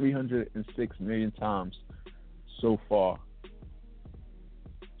over 306 million times so far.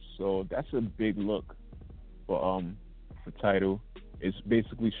 So that's a big look for Tidal. It's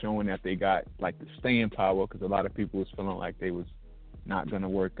basically showing that they got like the staying power, because a lot of people was feeling like they was not gonna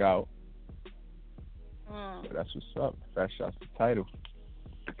work out. But that's what's up. Fast shots to Tidal.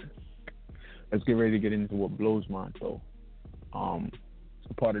 Let's get ready to get into what blows mine though. It's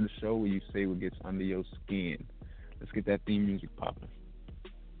a part of the show where you say what gets under your skin. Let's get that theme music popping.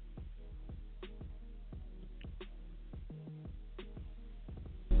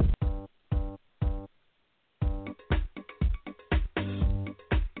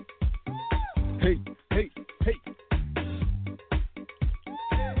 Hey, hey, hey.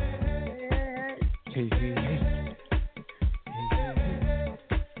 Hey, hey, hey.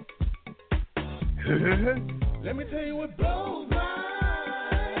 Let me tell you what blows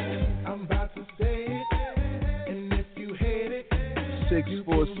mine. I'm about to say it. And if you hate it,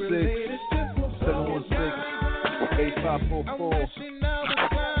 646-716-8544.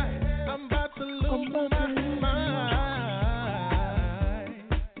 I'm about to lose my mind.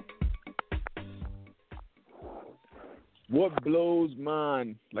 What blows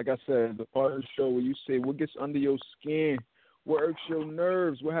mine? Like I said, the part of the show where you say what gets under your skin, what irks your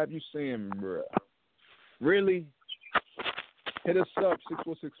nerves, what have you saying, bruh? Really? Hit us up,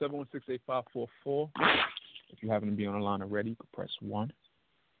 646-716-8544. If you happen to be on the line already, you can press 1.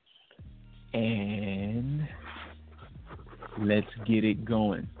 And let's get it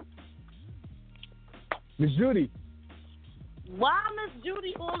going. Miss Judy. Why Miss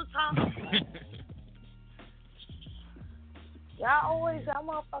Judy all the time? Y'all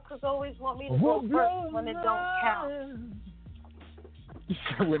motherfuckers always want me to go first when it don't count.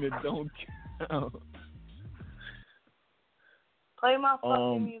 When it don't count. Play my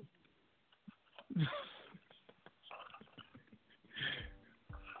fucking music.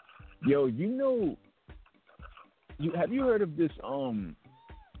 Yo, have you heard of this?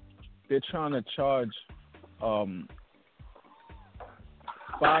 They're trying to charge 5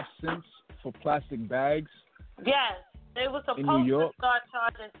 cents for plastic bags. Yes, they were supposed to start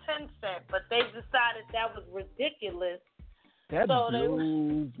charging 10 cents, but they decided that was ridiculous. That So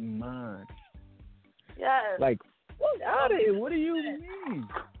blows mine. Yes. Like, what do you mean?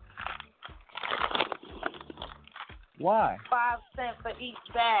 Why? 5 cents for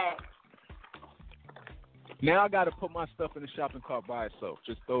each bag. Now I got to put my stuff in the shopping cart by itself.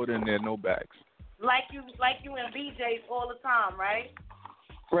 Just throw it in there, no bags. Like you in BJ's all the time, right?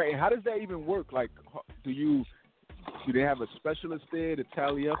 Right. And how does that even work? Like, do they have a specialist there to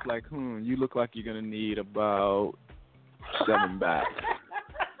tally up? Like, you look like you're gonna need about 7 bags.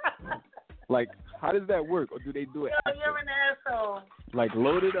 Like, how does that work? Or do they do it after? You're an asshole. Like,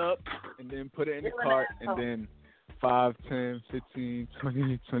 load it up and then put it in the cart and then 5, 10, 15,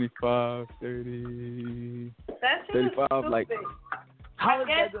 20, 25, 30, that 35. Like, how is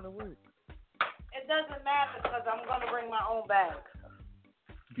that going to work? It doesn't matter because I'm going to bring my own bags.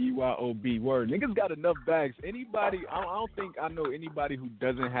 BYOB, word. Niggas got enough bags. Anybody, I don't think I know anybody who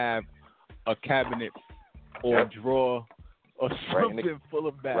doesn't have a cabinet or a drawer or something full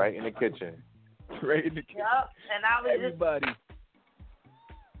of bags. Right in the kitchen. Right in the kitchen. Yep, and I was everybody.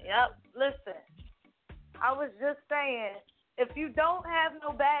 Yep, listen. I was just saying, if you don't have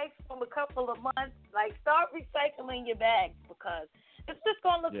no bags from a couple of months, like, start recycling your bags because it's just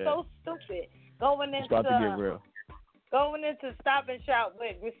going to look so stupid going into to get real. Going into Stop and Shop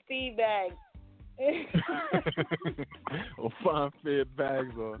with Steve bags. Or fine fit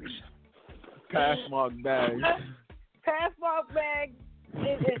bags or Passmark bags. Passmark bags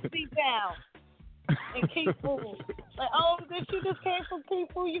and sit down and keep food. Like, oh, this you just came from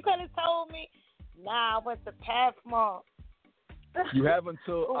keep food? You could have told me. Nah, I went to Passmark. You have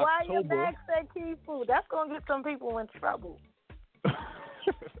until October. Why your bag say keep food? That's going to get some people in trouble.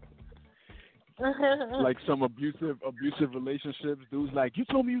 Like some abusive relationships. Dudes like, you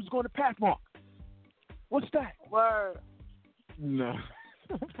told me you was going to Pathmark. What's that? Word. No.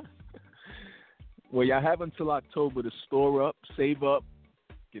 Well, y'all have until October to store up, save up,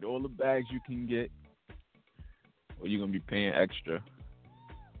 get all the bags you can get, or you're gonna be paying extra.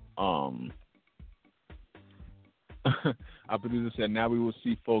 Our producer said now we will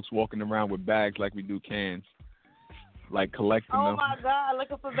see folks walking around with bags like we do cans. Like collecting them. Oh my God,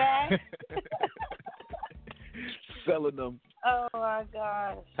 looking for bags? Selling them. Oh my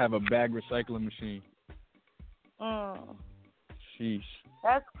gosh. Have a bag recycling machine. Sheesh.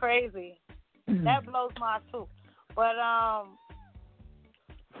 That's crazy. That blows my too. But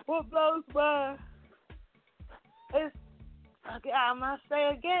what blows my is, I must say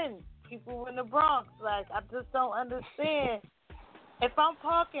again, people in the Bronx, like, I just don't understand. If I'm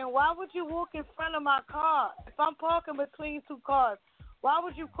parking, why would you walk in front of my car? If I'm parking between 2 cars, why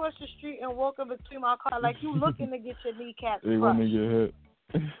would you cross the street and walk in between my car like you looking to get your kneecaps They want to get hit.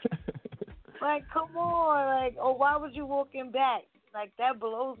 Like, come on. Like, or why would you walk in back? Like, that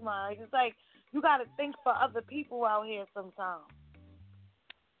blows my mind. It's like, you got to think for other people out here sometimes.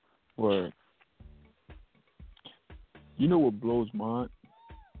 Word. You know what blows mine?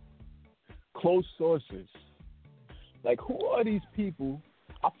 Close sources. Like, who are these people?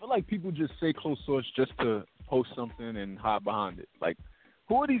 I feel like people just say close source just to post something and hide behind it. Like,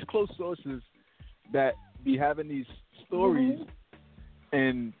 who are these close sources that be having these stories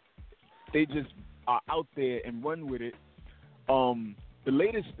and they just are out there and run with it? The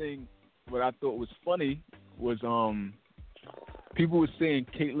latest thing, what I thought was funny, was people were saying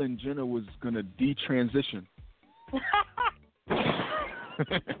Caitlyn Jenner was going to detransition.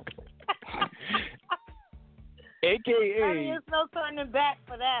 AKA, I mean, there's no turning back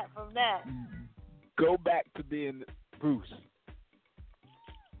from that. Go back to being Bruce.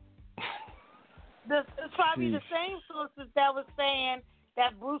 It's probably the same sources that was saying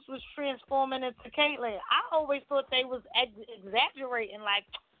that Bruce was transforming into Caitlyn. I always thought they was exaggerating. Like,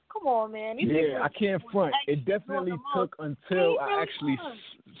 come on, man. I can't front. It definitely took until I actually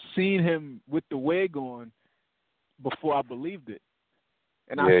seen him with the wig on before I believed it.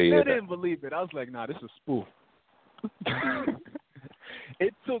 And I still didn't believe it. I was like, nah, this is a spoof.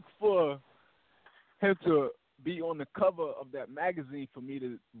 It took for him to be on the cover of that magazine for me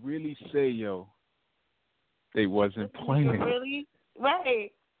to really say, yo, they wasn't playing. Really?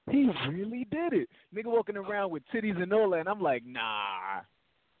 Right. He really did it. Nigga walking around with titties and all that, and I'm like, nah.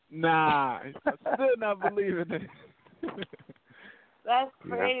 I'm still not believing it. That's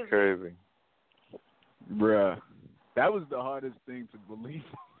crazy. That's crazy. Bruh, that was the hardest thing to believe.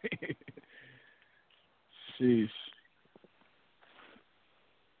 Sheesh.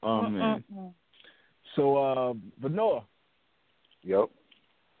 Oh, man. So, Vanilla. Yep.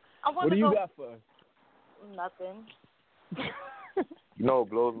 What do you got for us? Nothing. You know what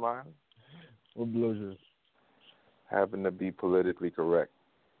blows mine? What blows yours? Having to be politically correct.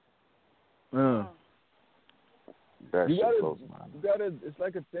 You gotta. It's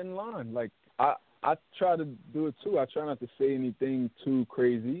like a thin line. Like I try to do it too. I try not to say anything too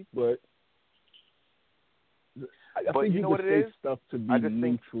crazy, but I think you know what it is. Stuff to be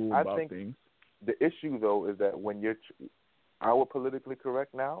neutral about things. The issue though is that when you're our politically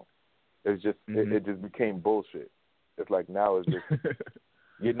correct now, it's just it just became bullshit. It's like now it's just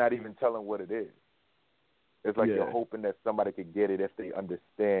you're not even telling what it is. It's like you're hoping that somebody could get it if they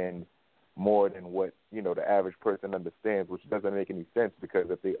understand more than what, you know, the average person understands, which doesn't make any sense,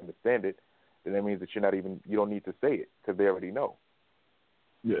 because if they understand it, then that means that you don't need to say it because they already know.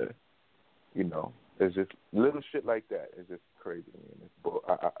 Yeah. You know, it's just little shit like that. It's just crazy to me.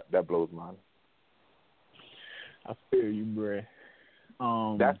 And that blows mine. I feel you, Bray.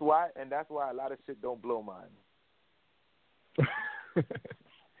 That's why a lot of shit don't blow mine.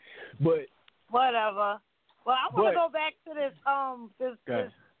 But whatever. Well, I want to go back to this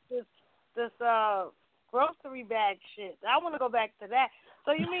grocery bag shit. I want to go back to that.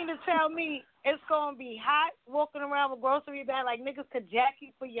 So you mean to tell me it's gonna be hot walking around with grocery bag, like niggas could jack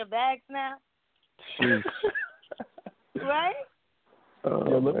you for your bags now? Jeez. Right?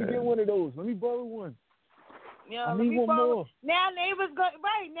 Yo, let me get one of those. Let me borrow one. Yo, I need one more. Now neighbors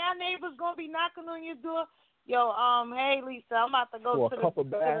gonna be knocking on your door. Yo, hey Lisa, I'm about to go to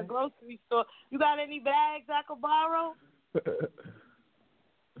the grocery store. You got any bags I could borrow?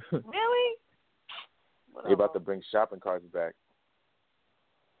 Really? They about to bring shopping carts back.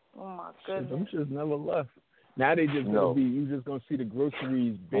 Oh my goodness. Them shits never left. Now they just gonna be. You just gonna see the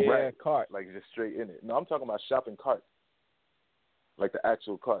groceries bare cart, like just straight in it. No, I'm talking about shopping carts, like the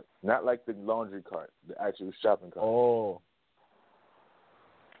actual cart, not like the laundry cart, the actual shopping cart. Oh.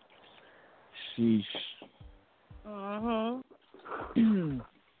 Sheesh.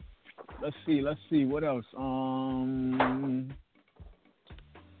 Let's see. What else?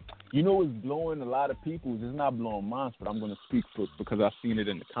 You know what's blowing a lot of people's? It's not blowing mine, but I'm going to speak for because I've seen it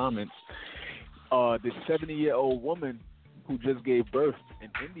in the comments. This 70-year-old woman who just gave birth in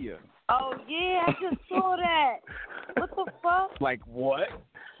India. Oh, yeah, I just saw that. What the fuck? Like, what?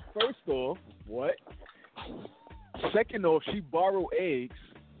 First off, what? Second off, she borrowed eggs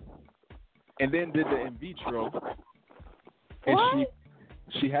and then did the in vitro. And what?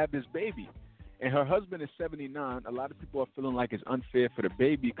 she had this baby. And her husband is 79. A lot of people are feeling like it's unfair for the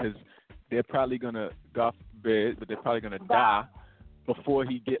baby because they're probably going to, God forbid, but they're probably going to die before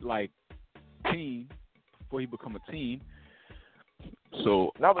he get like teen, before he become a teen.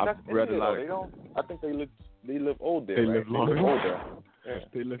 So no, but I've that's read India, a lot. They don't. I think they live old there. They right? live longer. They live older. Yeah.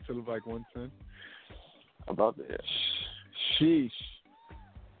 They live till like 110. About that. Sheesh.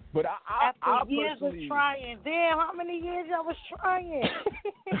 But I years of trying. Damn, how many years I was trying?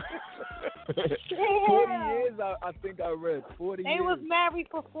 40 years, I think I read. 40 years. They was married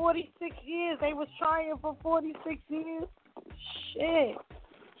for 46 years. They was trying for 46 years. Shit.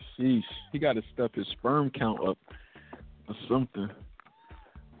 Sheesh. He got to step his sperm count up or something.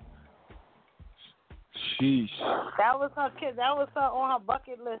 Sheesh. That was her kid. That was her on her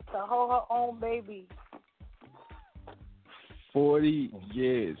bucket list to hold her own baby. 40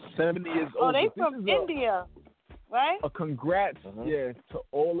 years. 70 years old. Oh, they from India, right? A congrats, to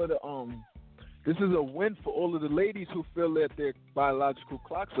all of the This is a win for all of the ladies who feel that their biological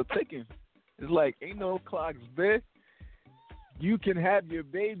clocks are ticking. It's like ain't no clocks there. You can have your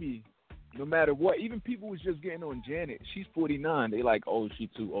baby, no matter what. Even people was just getting on Janet. She's 49. They like, oh, she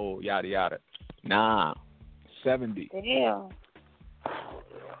too old. Yada yada. Nah, 70. Damn.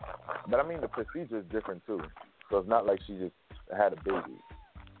 But I mean, the procedure is different too. So it's not like she just had a baby.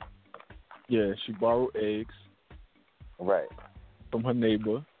 Yeah, she borrowed eggs. Right. From her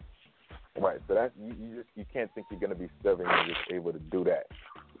neighbor. Right. So that's you can't think you're gonna be 7 and just able to do that.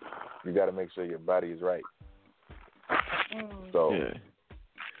 You got to make sure your body is right. So. Yeah.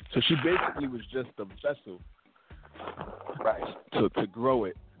 So she basically was just a vessel. Right. To grow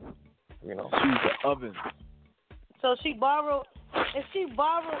it. You know. She's the oven. So she borrowed. If she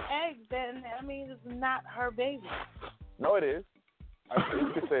borrowed eggs, then I mean it's not her baby. No, it is.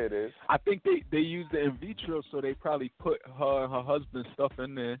 You could say it is. I think they used the in vitro, so they probably put her and her husband's stuff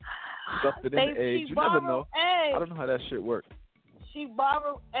in there, stuffed it in the eggs. You never know. Eggs. I don't know how that shit works. She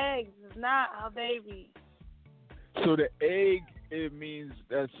borrowed eggs. It's not her baby. So the egg, it means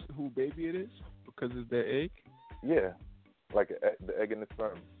that's who baby it is because it's their egg. Yeah, like the egg and the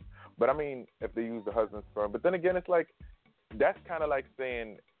sperm. But I mean, if they use the husband's sperm, but then again, it's like that's kind of like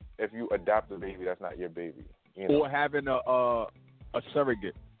saying if you adopt a baby, that's not your baby. You know? Or having a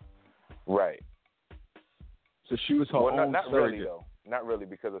surrogate. Right. So she was her own not surrogate. Really, though. Not really,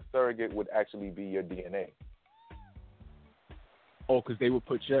 because a surrogate would actually be your DNA. Oh, because they would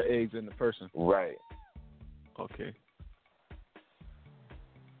put your eggs in the person. Right. Okay.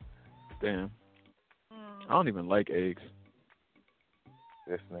 Damn. I don't even like eggs.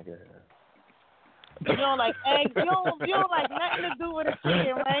 This nigga. You don't like eggs. You don't like nothing to do with a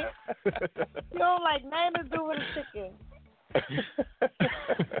chicken, right? You don't like nothing to do with a chicken.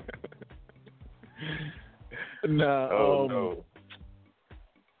 Nah. No.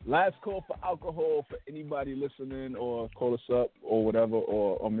 Last call for alcohol for anybody listening, or call us up or whatever,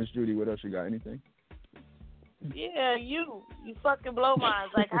 or Miss Judy. What else you got? Anything? Yeah, you fucking blow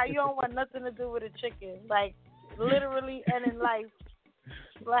minds. Like, how you don't want nothing to do with a chicken? Like, literally and in life.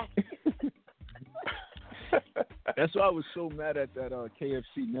 Like. That's why I was so mad at that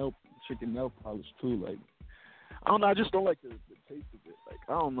KFC chicken nail polish too. Like, I don't know. I just don't like the taste of it. Like,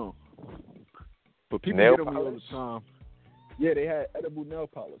 I don't know. But people nail get on me all the time. Yeah, they had edible nail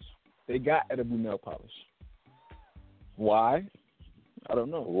polish. They got edible nail polish. Why? I don't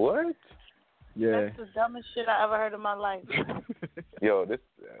know. What? Yeah. That's the dumbest shit I ever heard in my life. Yo, this.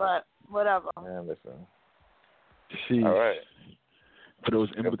 But whatever. Man, listen. Jeez. All right. For those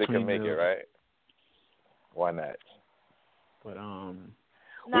in if between they can make meals. it, right? Why not? But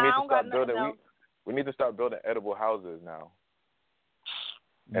we need to start building. We need to start building edible houses now.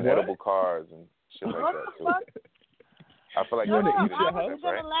 And edible cars and shit like that too. I feel like you want to eat your house? house? You're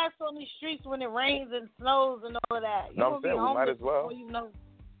gonna last on these streets when it rains and snows and all of that. You're no, I'm saying we might as well.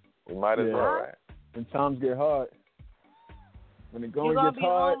 We might as well, right? When times get hard, when it going gets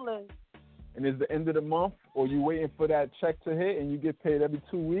hard, and it's the end of the month, or you waiting for that check to hit, and you get paid every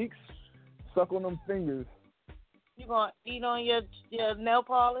 2 weeks, suck on them fingers. You gonna eat on your nail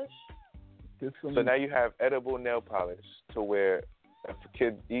polish? So now you have edible nail polish to where if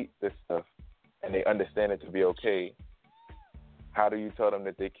kids eat this stuff and they understand it to be okay, how do you tell them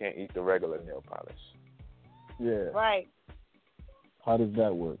that they can't eat the regular nail polish? Yeah. Right. How does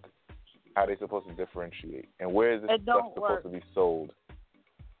that work? How are they supposed to differentiate? And where is this stuff supposed to be sold?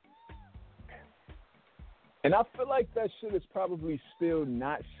 And I feel like that shit is probably still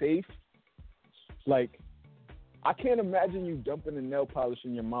not safe. Like, I can't imagine you dumping a nail polish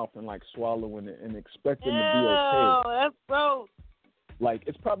in your mouth and, like, swallowing it and expecting to be okay. That's gross. Like,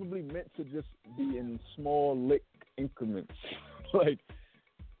 it's probably meant to just be in small lick increments. Like,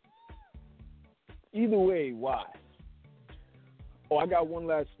 either way, why? Oh, I got one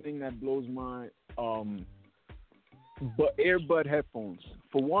last thing that blows my but earbud headphones.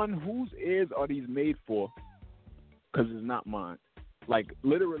 For one, whose ears are these made for? Because it's not mine. Like,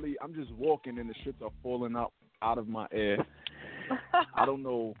 literally, I'm just walking and the shits are falling out of my ear. I don't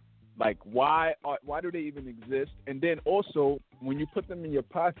know, like, why do they even exist? And then also, when you put them in your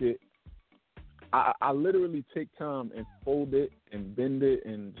pocket, I literally take time and fold it and bend it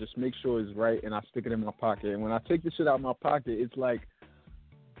and just make sure it's right, and I stick it in my pocket. And when I take the shit out of my pocket, it's like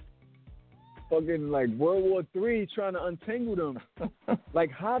fucking like World War III trying to untangle them.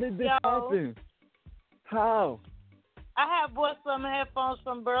 Like, how did this happen? How? I have bought some headphones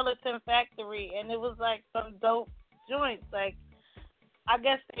from Burlington Factory, and it was like some dope joints. Like, I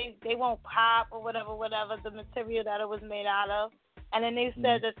guess they won't pop or whatever, the material that it was made out of. And then they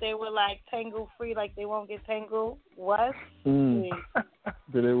said that they were, like, tangle-free, like they won't get tangled. What? Did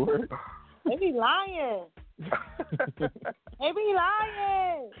it work? They be lying. They be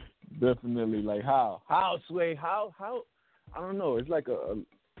lying. Definitely. Like, how? How, Sway? How? I don't know. It's like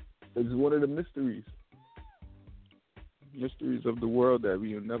it's one of the mysteries of the world that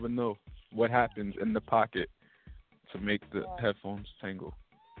we'll never know what happens in the pocket to make the headphones tangle.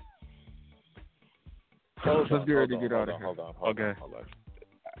 Let's get ready to get out of here. Hold on.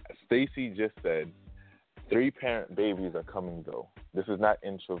 Stacy just said 3-parent babies are coming though. This is not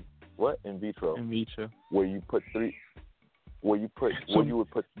in vitro. In vitro. Where you would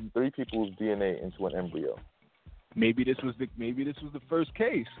put 3 people's DNA into an embryo. Maybe this was the first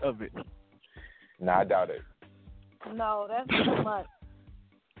case of it. Nah, I doubt it. No, that's too much.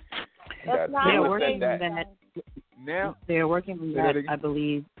 That's not they're what working on that. Now they're working on that, I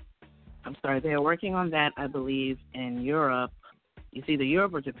believe. I'm sorry, they're working on that, I believe, in Europe. It's either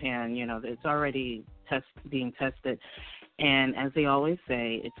Europe or Japan. You know, it's already being tested. And as they always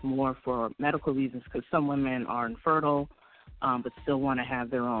say, it's more for medical reasons because some women are infertile but still want to have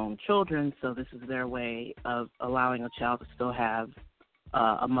their own children. So this is their way of allowing a child to still have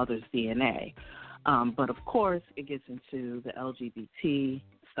a mother's DNA. But, of course, it gets into the LGBT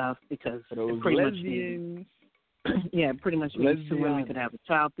stuff because it pretty much means pretty much means 2 women could have a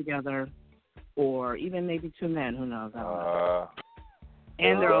child together, or even maybe 2 men. Who knows? I don't know.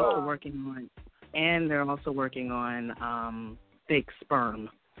 And they're also working on fake sperm,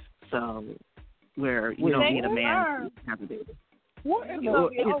 so where you don't need a man to have a baby. What in There's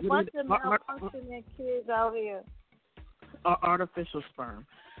the a whole bunch of malfunctioning kids out here. Artificial sperm,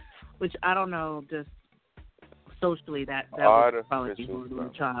 which I don't know, just socially that would probably be hard on a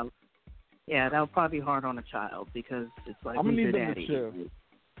child. Yeah, that would probably be hard on a child because it's like, I'm who's gonna your need them daddy? to chill.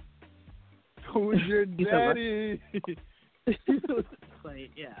 Who's your daddy?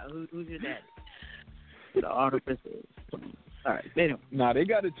 Like, yeah, who's your daddy? The artificial. All right, anyway. Nah, they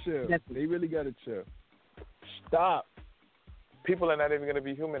gotta chill. They really gotta chill. Stop. People are not even going to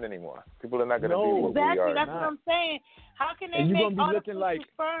be human anymore. People are not going to be what exactly, we are. That's what I'm saying. How can they make artificial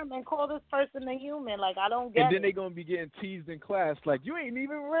sperm and call this person a human? Like, I don't get it. And then they're going to be getting teased in class like, you ain't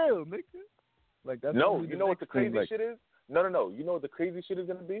even real, nigga. Like, that's no, you know what the crazy shit is? No. You know what the crazy shit is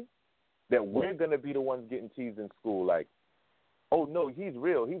going to be? That we're going to be the ones getting teased in school. Like, oh, no, he's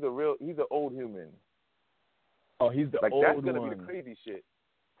real. He's an old human. Oh, he's the old one. Like, that's going to be the crazy shit.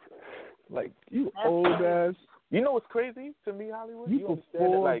 Like, you old ass. You know what's crazy to me, Hollywood? You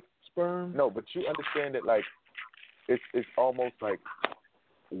understand that, like, sperm? No, but you understand that, like, it's almost, like,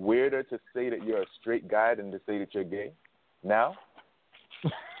 weirder to say that you're a straight guy than to say that you're gay now?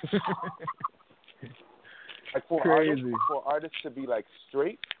 Like, for artists to be, like,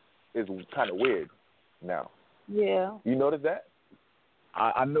 straight is kind of weird now. Yeah. You notice that?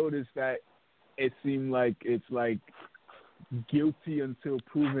 I noticed that it seemed like it's, like, guilty until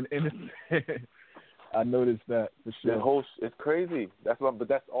proven innocent. I noticed that for sure. It's crazy. But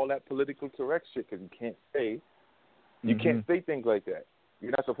that's all that political correct shit because you can't say things like that.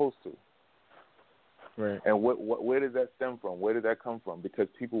 You're not supposed to. Right. And where does that stem from? Where did that come from? Because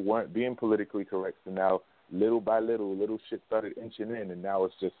people weren't being politically correct, and now little by little shit started inching in, and now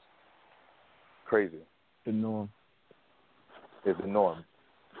it's just crazy. The norm. It's the norm.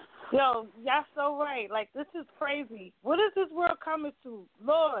 Yo, y'all so right. Like, this is crazy. What is this world coming to?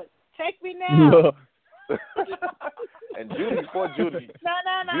 Lord, take me now. And Judy, poor Judy. No,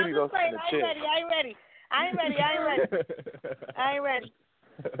 I'm just saying, I ain't ready.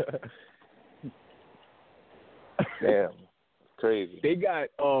 Damn, crazy. They got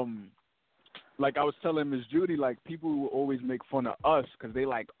like I was telling Miss Judy, like people will always make fun of us because they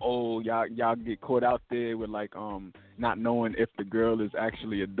like, oh, y'all get caught out there with like not knowing if the girl is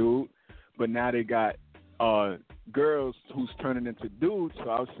actually a dude, but now they got girls who's turning into dudes. So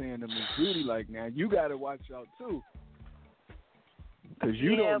I was saying to Miss Judy, like, now you gotta watch out too, because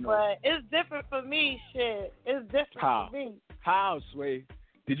you don't know. Yeah, but it's different for me. Shit, it's different for me. How, Sway?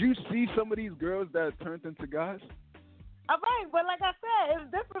 Did you see some of these girls that turned into guys? All right, but like I said,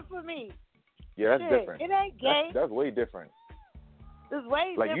 it's different for me. Yeah, that's different. It ain't gay. That's way different. It's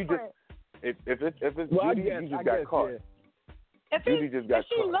way like different. If it's Judy, you just got caught. Yeah. Judy just got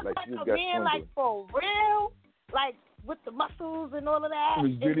she caught. Look like a man, like for real, like with the muscles and all of that.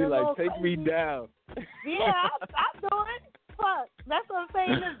 Miss Judy, like, take crazy. me down. Yeah, I do it. Fuck, that's what I'm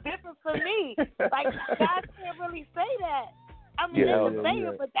saying. It's different for me. Like, guys can't really say that. I mean, they can say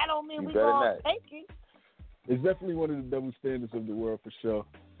it, but that don't mean we gonna take it. It's definitely one of the double standards of the world for sure.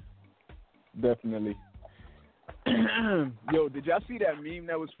 Definitely. Yo, did y'all see that meme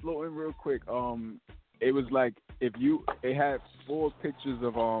that was floating real quick? It was like it had 4 pictures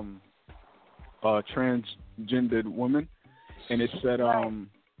of transgendered women, and it said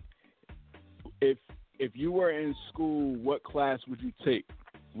if you were in school, what class would you take?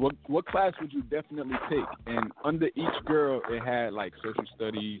 What class would you definitely take? And under each girl, it had like social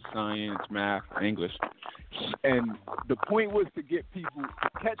studies, science, math, English. And the point was to get people, to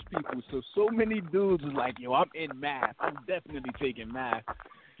catch people. So many dudes was like, yo, I'm in math. I'm definitely taking math.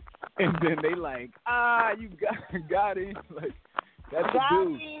 And then they like, you got it. Like, that's a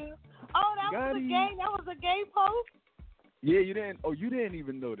dude. Oh, that was a gay post? Yeah, you didn't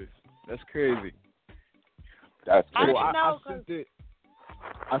even notice. That's crazy. That's crazy.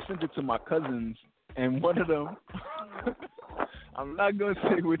 I sent it to my cousins, and one of them, I'm not going to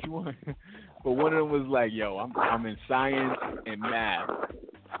say which one, but one of them was like, yo, I'm in science and math.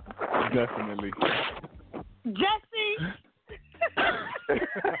 Definitely. Jesse!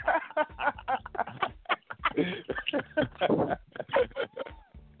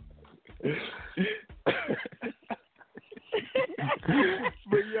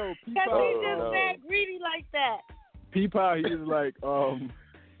 But yo, Peepaw, he just said greedy like that. Peepaw,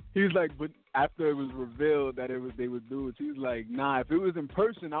 he was like, but after it was revealed that they were dudes, he was like, nah, if it was in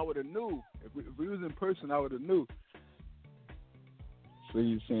person, I would have knew. If we was in person, I would have knew. So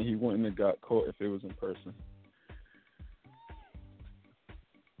he's saying he wouldn't have got caught if it was in person.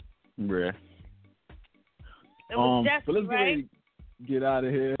 Yeah. It was Jesse, but let's right? get out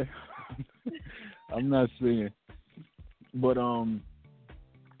of here. I'm not singing. But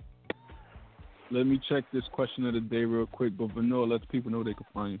Let me check this question of the day real quick. But Vanilla, let the people know they can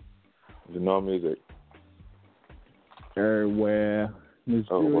find you. Vanilla Music. Everywhere. Miss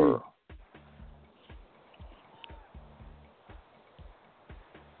Judy. World.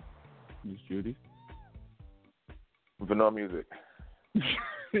 Miss Judy. Vanilla Music.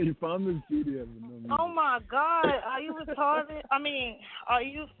 You found Miss Judy at Vanilla Music. Oh my God! Are you retarded? I mean, are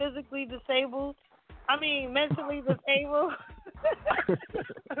you physically disabled? I mean, mentally disabled?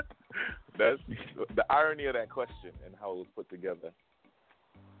 That's the irony of that question and how it was put together.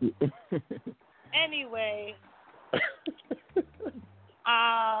 Anyway,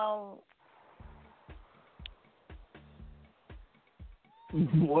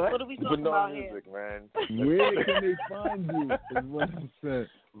 what are we talking about music, here? Man. Where can they find you? Is what I said.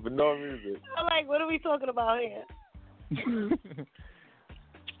 Vanilla Music. I'm like, what are we talking about here?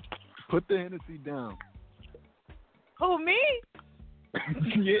 Put the Hennessy down. Who, me?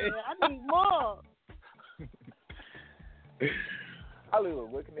 Yeah. I need more.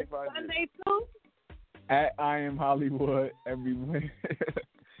 Hollywood, where can they find Sunday too? At I Am Hollywood everywhere.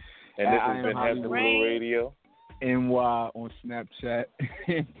 And this has been Hampton Blue Radio. NY on Snapchat,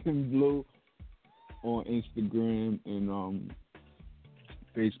 Hampton Blue on Instagram and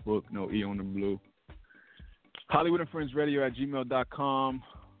Facebook. No E on the blue. Hollywood and Friends Radio at gmail.com.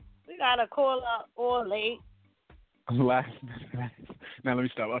 We got a call up all late. Last. Now let me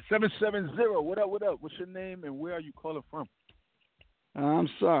stop. 770. What up? What's your name and where are you calling from? I'm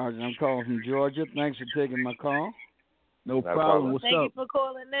Sarge. I'm calling from Georgia. Thanks for taking my call. No problem. What's Thank up? Thank you for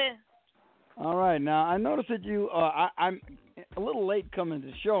calling in. All right. Now, I noticed that you, I'm a little late coming to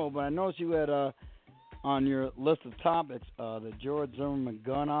the show, but I noticed you had on your list of topics the George Zimmerman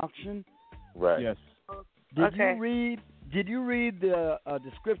gun auction. Right. Yes. Did you read the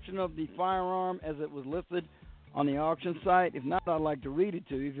description of the firearm as it was listed on the auction site? If not, I'd like to read it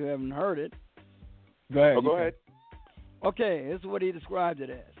to you if you haven't heard it. Go ahead. Go ahead. Okay, this is what he described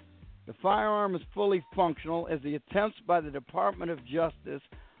it as. The firearm is fully functional as the attempts by the Department of Justice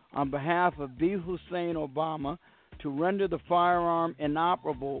on behalf of B. Hussein Obama to render the firearm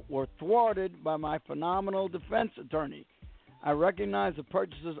inoperable were thwarted by my phenomenal defense attorney. I recognize the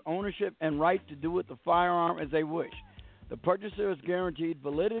purchaser's ownership and right to do with the firearm as they wish. The purchaser is guaranteed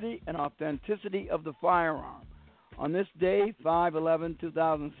validity and authenticity of the firearm. On this day,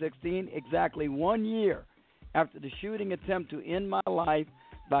 5/11/2016, exactly 1 year after the shooting attempt to end my life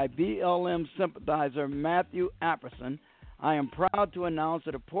by BLM sympathizer Matthew Apperson, I am proud to announce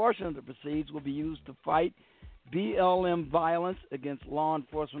that a portion of the proceeds will be used to fight BLM violence against law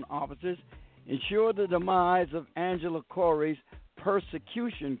enforcement officers, ensure the demise of Angela Corey's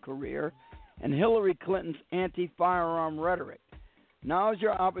persecution career, and Hillary Clinton's anti-firearm rhetoric. Now is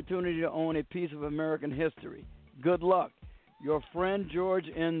your opportunity to own a piece of American history. Good luck. Your friend George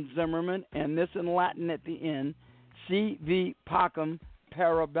N. Zimmerman, and this in Latin at the end, C.V. Pacem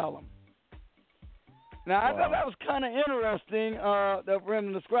Parabellum. Now, I thought that was kind of interesting that for him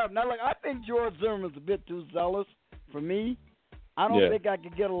to describe. Now, I think George Zimmerman's a bit too zealous for me. I don't think I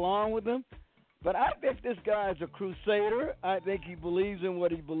could get along with him. But I think this guy is a crusader. I think he believes in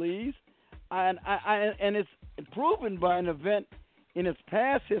what he believes. And it's proven by an event in its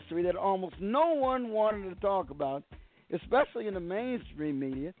past history that almost no one wanted to talk about, especially in the mainstream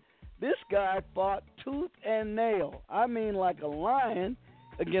media. This guy fought tooth and nail. I mean, like a lion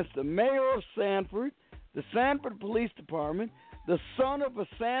against the mayor of Sanford, the Sanford Police Department, the son of a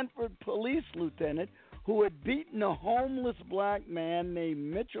Sanford police lieutenant who had beaten a homeless black man named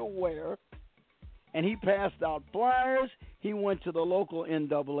Mitchell Ware, and he passed out flyers. He went to the local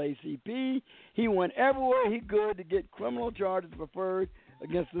NAACP. He went everywhere he could to get criminal charges preferred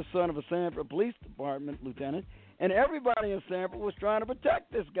against the son of a Sanford Police Department lieutenant, and everybody in Sanford was trying to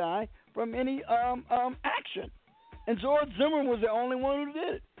protect this guy from any action. And George Zimmerman was the only one who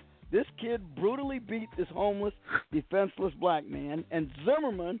did it. This kid brutally beat this homeless, defenseless black man, and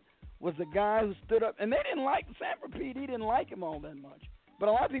Zimmerman was the guy who stood up. And they didn't like Sanford PD, didn't like him all that much. But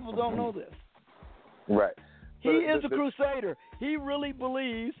a lot of people don't know this. Right. He is a crusader. He really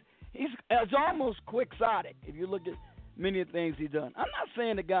believes he's almost quixotic if you look at many of the things he's done. I'm not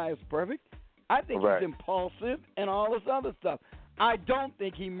saying the guy is perfect. I think he's impulsive and all this other stuff. I don't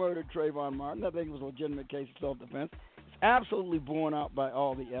think he murdered Trayvon Martin. I think it was a legitimate case of self-defense. It's absolutely borne out by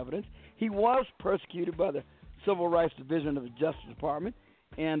all the evidence. He was persecuted by the Civil Rights Division of the Justice Department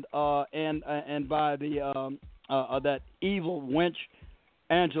and by the that evil wench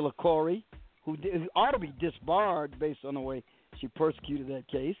Angela Corey, who ought to be disbarred based on the way she persecuted that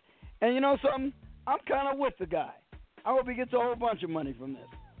case. And you know something? I'm kind of with the guy. I hope he gets a whole bunch of money from this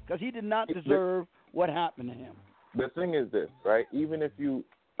because he did not deserve what happened to him. The thing is this, right? Even if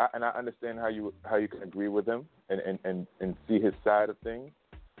and I understand how you can agree with him and see his side of things.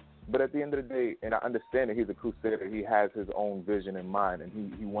 But at the end of the day, and I understand that he's a crusader, he has his own vision in mind,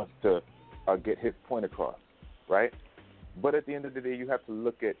 and he wants to get his point across, right? But at the end of the day, you have to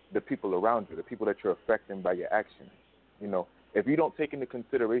look at the people around you, the people that you're affecting by your actions. You know, if you don't take into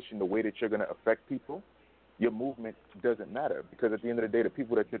consideration the way that you're going to affect people, your movement doesn't matter, because at the end of the day, the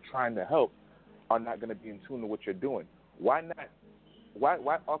people that you're trying to help are not going to be in tune to what you're doing. Why not?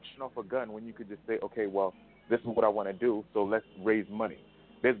 Why auction off a gun when you could just say, okay, well, this is what I want to do, so let's raise money.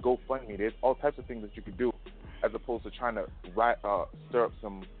 There's GoFundMe. There's all types of things that you could do, as opposed to trying to stir up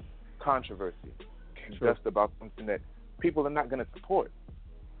some controversy just about something that people are not going to support.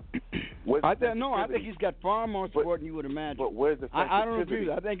 I think he's got far more support than you would imagine. But where's the sensitivity? I don't agree with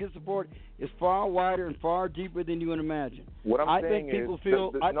that. I think his support is far wider and far deeper than you would imagine. What I'm saying think people is,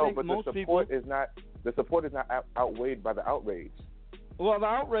 feel. The support is not outweighed by the outrage. Well, the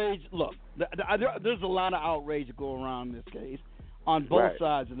outrage. Look, there's a lot of outrage to go around in this case on both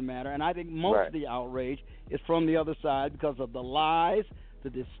sides of the matter, and I think most of the outrage is from the other side because of the lies, the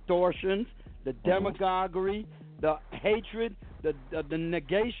distortions, the demagoguery, the hatred, the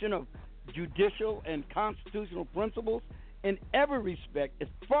negation of judicial and constitutional principles. In every respect, is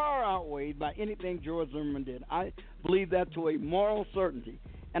far outweighed by anything George Zimmerman did. I believe that to a moral certainty,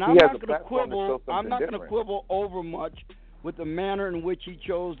 and I'm not going to quibble. I'm not going to quibble over much with the manner in which he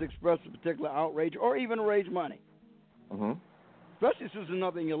chose to express a particular outrage or even raise money. Mm-hmm. Especially since there's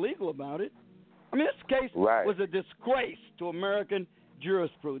nothing illegal about it. I mean, this case was a disgrace to American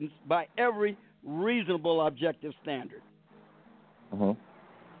jurisprudence by every reasonable objective standard. Mm-hmm.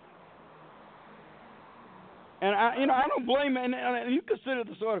 And I don't blame him. And you consider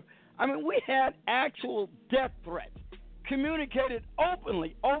the sort of, we had actual death threats communicated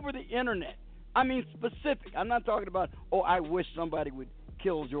openly over the internet. Specific. I'm not talking about, I wish somebody would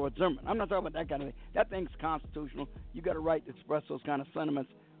kill George Zimmerman. I'm not talking about that kind of thing. That thing's constitutional. You got a right to express those kind of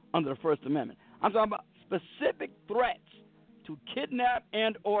sentiments under the First Amendment. I'm talking about specific threats to kidnap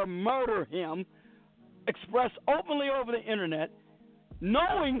and or murder him, expressed openly over the internet,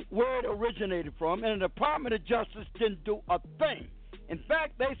 knowing where it originated from, and the Department of Justice didn't do a thing. In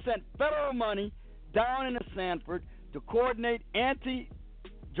fact, they sent federal money down into Sanford to coordinate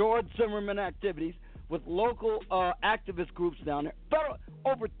anti-George Zimmerman activities with local activist groups down there.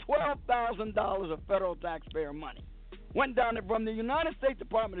 Over $12,000 of federal taxpayer money went down there from the United States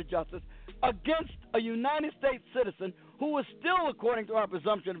Department of Justice against a United States citizen who was still, according to our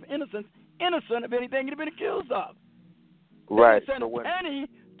presumption of innocence, innocent of anything he'd been accused of. Right. They sent a penny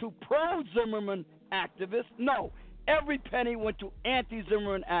to pro-Zimmerman activists. No, every penny went to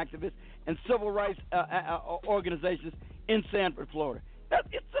anti-Zimmerman activists and civil rights organizations in Sanford, Florida.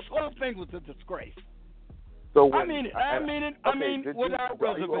 This whole thing was a disgrace. So I mean it without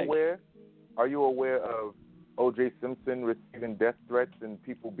reservation. Are you aware of O.J. Simpson receiving death threats and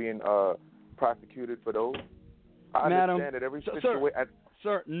people being prosecuted for those? I understand that every situation.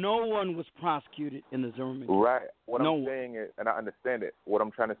 Sir, no one was prosecuted in the Zimmerman case. Right. What I'm saying is, and I understand it, what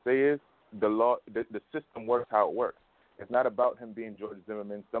I'm trying to say is the law, the system works how it works. It's not about him being George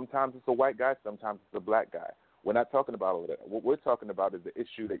Zimmerman. Sometimes it's a white guy, sometimes it's a black guy. We're not talking about all of that. What we're talking about is the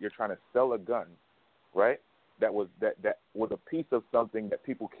issue that you're trying to sell a gun, right? That was a piece of something that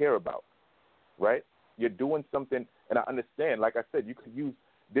people care about, right? You're doing something, and I understand. Like I said, you could use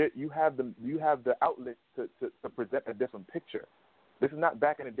you have the outlet to present a different picture. This is not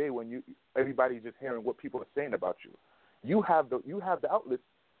back in the day when everybody's just hearing what people are saying about you. You have the outlets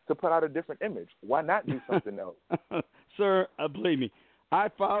to put out a different image. Why not do something else? Sir, believe me, I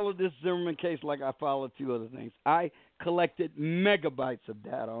followed this Zimmerman case like I followed two other things. I collected megabytes of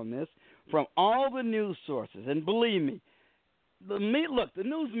data on this from all the news sources, and believe me, the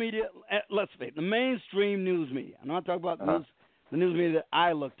news media. Let's face it, the mainstream news media. I'm not talking about the news media that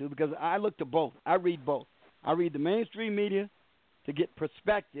I look to, because I look to both. I read both. I read the mainstream media to get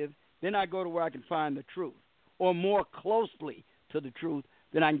perspective, then I go to where I can find the truth, or more closely to the truth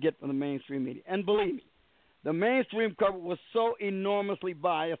than I can get from the mainstream media. And believe me, the mainstream cover was so enormously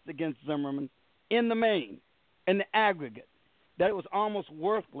biased against Zimmerman in the main, in the aggregate, that it was almost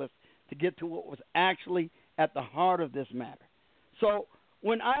worthless to get to what was actually at the heart of this matter. So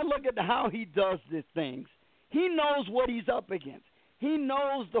when I look at how he does these things, he knows what he's up against. He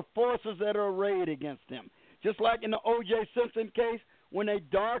knows the forces that are arrayed against him. Just like in the O.J. Simpson case, when they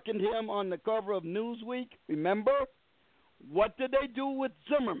darkened him on the cover of Newsweek, remember? What did they do with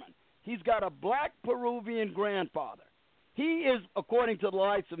Zimmerman? He's got a black Peruvian grandfather. He is, according to the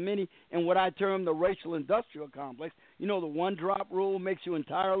lights of many, in what I term the racial industrial complex, the one-drop rule makes you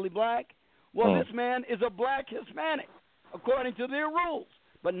entirely black? Well, this man is a black Hispanic, according to their rules.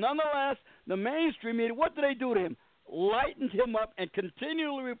 But nonetheless, the mainstream media, what do they do to him? Lightened him up and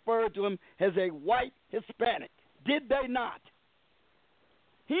continually referred to him as a white Hispanic. Did they not?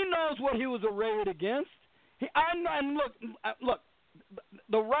 He knows what he was arrayed against. Look,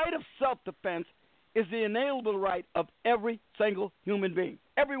 the right of self-defense is the inalienable right of every single human being.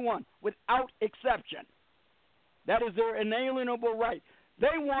 Everyone, without exception. That is their inalienable right.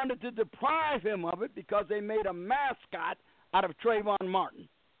 They wanted to deprive him of it because they made a mascot out of Trayvon Martin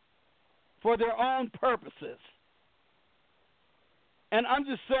for their own purposes. And I'm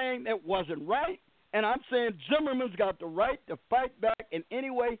just saying that wasn't right, and I'm saying Zimmerman's got the right to fight back in any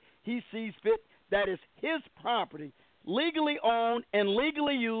way he sees fit. That is his property, legally owned and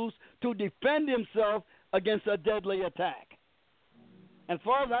legally used to defend himself against a deadly attack. As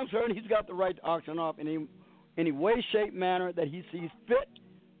far as I'm concerned, he's got the right to auction off in any way, shape, manner that he sees fit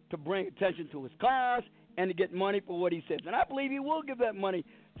to bring attention to his cause and to get money for what he says. And I believe he will give that money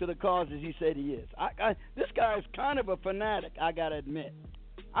to the causes he said he is. This guy is kind of a fanatic, I got to admit.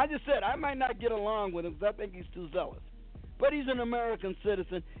 I just said I might not get along with him because I think he's too zealous. But he's an American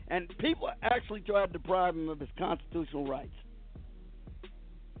citizen, and people actually try to deprive him of his constitutional rights.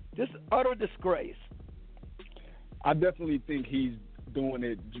 This is utter disgrace. I definitely think he's doing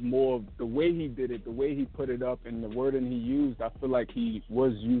it more of the way he did it, the way he put it up, and the wording he used. I feel like he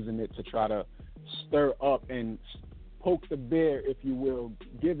was using it to try to stir up and poke the bear, if you will,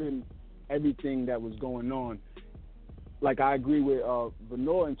 given everything that was going on. Like, I agree with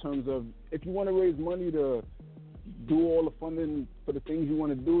Vanilla in terms of if you want to raise money to do all the funding for the things you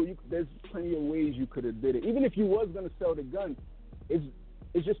want to do, there's plenty of ways you could have did it. Even if you was going to sell the gun, it's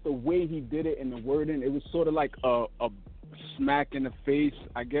just the way he did it and the wording. It was sort of like a smack in the face,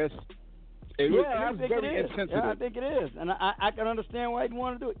 I guess. I think it is. Yeah, I think it is. And I can understand why he'd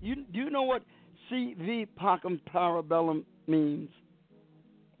want to do it. Do you know what CV Pacem Parabellum means?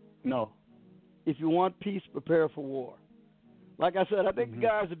 No. If you want peace, prepare for war. Like I said, I think the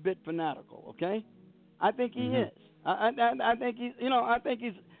guy's a bit fanatical, okay? I think he is. I think he's,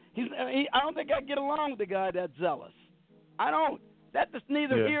 I don't think I get along with the guy that's zealous. I don't. That's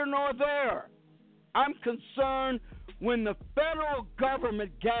neither here nor there. I'm concerned when the federal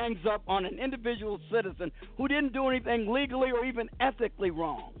government gangs up on an individual citizen who didn't do anything legally or even ethically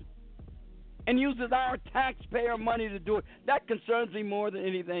wrong and uses our taxpayer money to do it. That concerns me more than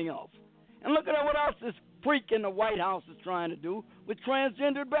anything else. And look at what else this freak in the White House is trying to do with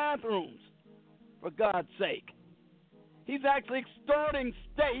transgender bathrooms, for God's sake. He's actually extorting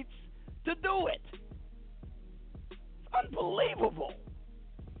states to do it. It's unbelievable.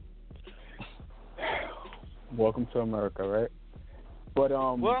 Welcome to America, right? But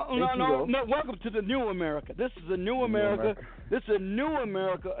no. Welcome to the new America. This is a new America. This is a new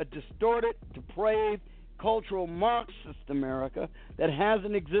America, a distorted, depraved, cultural Marxist America that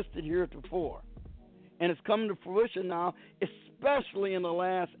hasn't existed heretofore, and it's come to fruition now, especially in the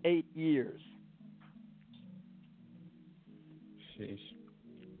last 8 years. Sheesh.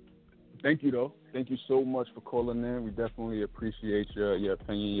 Thank you, though. Thank you so much for calling in. We definitely appreciate your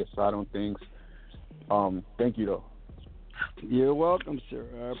opinion, your side on things. Thank you, though. You're welcome, sir.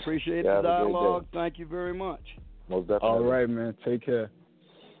 I appreciate the dialogue. Thank you very much. Most definitely. All right, man. Take care.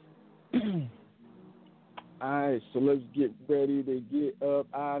 All right, so let's get ready to get up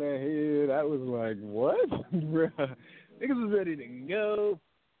out of here. That was like, what? Niggas was ready to go.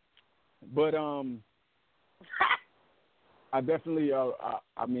 But, I definitely,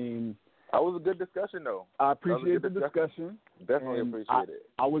 I mean... That was a good discussion, though. I appreciate the discussion. Definitely appreciate it.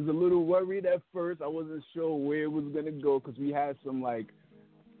 I was a little worried at first. I wasn't sure where it was going to go because we had some, like,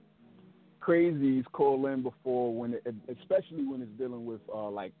 crazies call in before, especially when it's dealing with,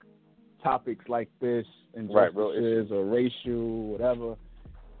 like, topics like this, injustices or racial, whatever.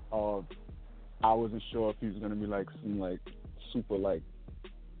 I wasn't sure if he was going to be, like, some, like, super, like,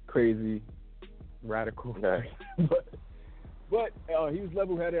 crazy, radical. Okay. But he was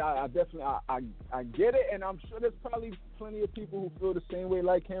level-headed. I definitely I get it, and I'm sure there's probably plenty of people who feel the same way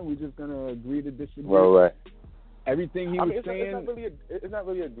like him. We're just gonna agree to disagree. Right. Everything he was saying. It's not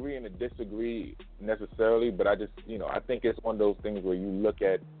really agreeing to disagree necessarily, but I just I think it's one of those things where you're looking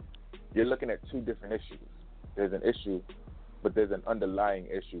at two different issues. There's an issue, but there's an underlying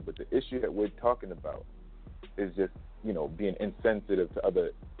issue. But the issue that we're talking about is just being insensitive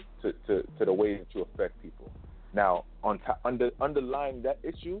to the way that you affect people. Now, underlying that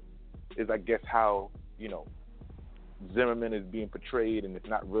issue is, I guess, how, Zimmerman is being portrayed, and it's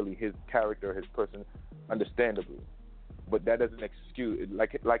not really his character, his person, understandably. But that doesn't excuse,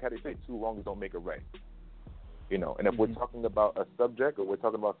 like how they say, two wrongs don't make a right. And if we're talking about a subject or we're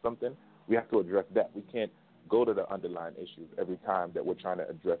talking about something, we have to address that. We can't go to the underlying issues every time that we're trying to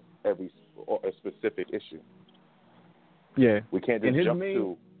address a specific issue. Yeah. We can't just jump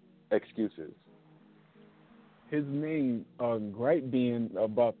to excuses. His main gripe being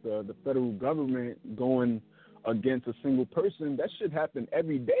about the federal government going against a single person, that should happen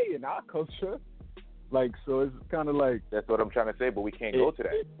every day in our culture. Like, so it's kind of like... That's what I'm trying to say, but we can't go to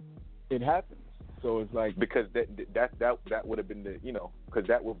that. It happens. So it's like... Because that would have been the, because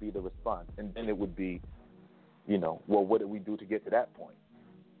that would be the response. And then it would be, well, what did we do to get to that point?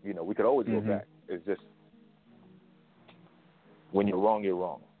 We could always go back. It's just, when you're wrong, you're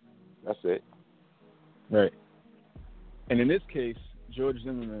wrong. That's it. Right. And in this case, George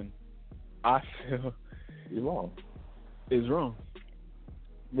Zimmerman, I feel... He's wrong. Is wrong.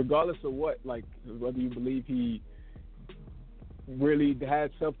 Regardless of what, like, whether you believe he really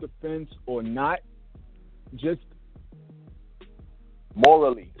had self-defense or not, just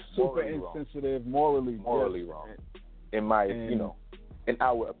morally super insensitive, morally wrong. In my, in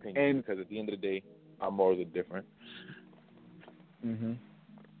our opinion, because at the end of the day, our morals are different. Mhm.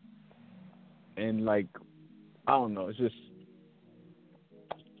 And like, I don't know. It's just,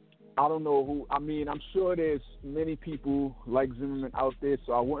 I don't know who. I mean, I'm sure there's many people like Zimmerman out there,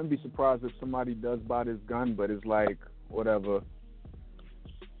 so I wouldn't be surprised if somebody does buy this gun. But it's like, whatever,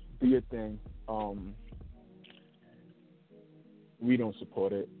 do your thing. We don't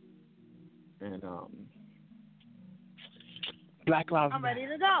support it, and Black Lives I'm Matter. ready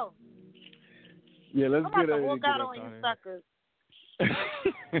to go. Yeah, let's I'm get about to it. walk out on you suckers.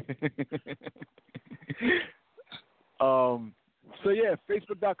 So yeah,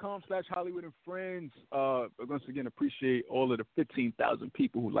 Facebook.com/Hollywood and Friends. Once again, appreciate all of the 15,000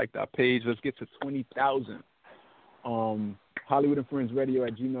 people who liked our page. Let's get to 20,000. Hollywood and Friends Radio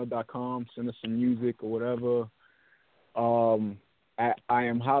 @gmail.com. Send us some music or whatever. At I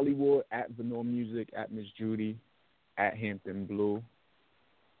Am Hollywood, at Venor Music, at Miss Judy, at Hampton Blue,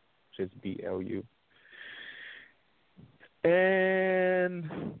 just BLU. And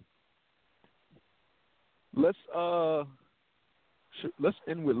let's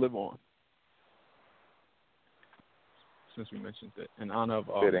end with Live On, since we mentioned it, in honor of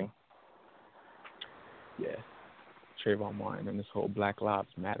fitting. Yeah, Trayvon Martin and this whole Black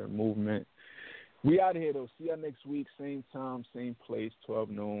Lives Matter movement. We out of here though. See y'all next week, same time, same place, 12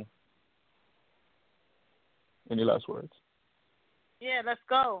 noon. Any last words? Yeah, let's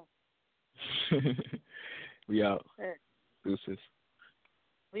go. We out. Deuces.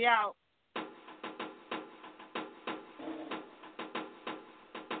 We out.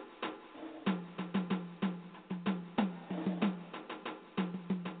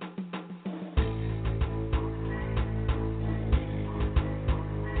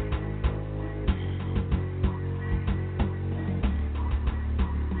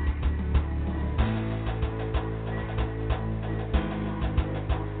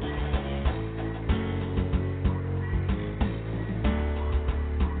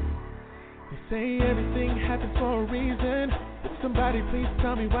 Say everything happens for a reason, but somebody please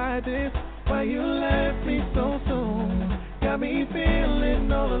tell me why this, why you left me so soon, got me feeling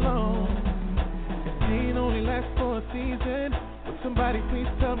all alone. This pain only lasts for a season, but somebody please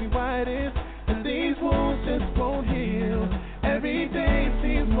tell me why it is, and these wounds just won't heal. Every day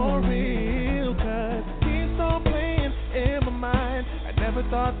seems more real, cause it keeps on playing in my mind. I never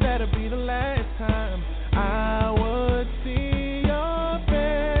thought that'd be the last time I would see your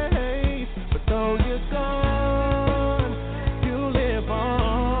face, but though you're gone, you live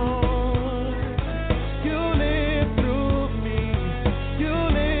on. You live through me, you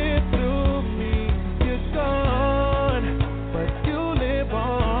live through me. You're gone, but you live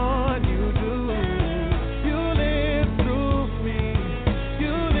on, you do. You live through me,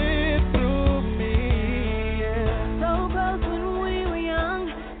 you live through me, yeah. So close when we were young,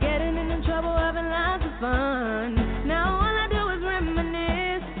 getting into trouble, having lots of fun. Now all I do is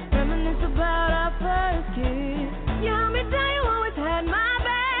reminisce about our first kiss. You held me down, you always had my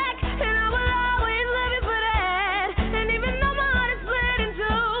back, and I will always love you for that. And even though my heart is split in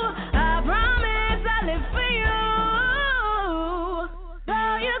two, I promise I'll live for you.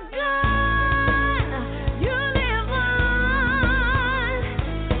 Though you're gone, you live on.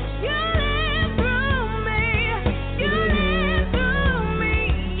 You live through me, you live through me.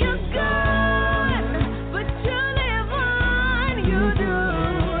 You're gone, but you live on, you do.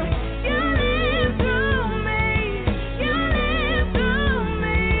 You live through me, you live through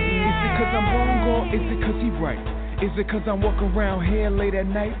me. Is it cause I'm wrong or is it cause he right? Is it cause I'm walking around here late at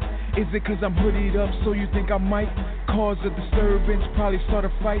night? Is it cause I'm hoodied up so you think I might cause a disturbance, probably start a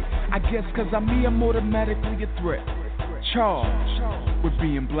fight? I guess cause I'm me, I'm automatically a threat. charged with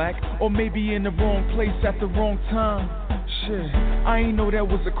being black, or maybe in the wrong place at the wrong time. Shit, I ain't know that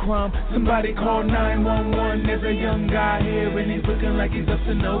was a crime. Somebody call 911. There's a young guy here and he's looking like he's up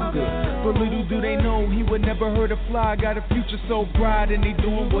to no good. But little do they know he would never hurt a fly. Got a future so bright and he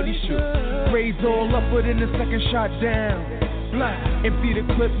doing what he should. Grades all up, but in the second shot down. Blah, empty the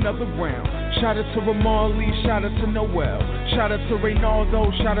clip, another round. Shout out to Ramali, shout out to Noel. Shout out to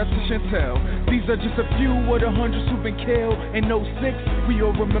Reynaldo, shout out to Chantel. These are just a few of the hundreds who've been killed. In 06, we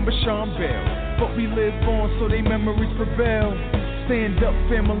all remember Sean Bell. But we live on so they memories prevail. Stand up,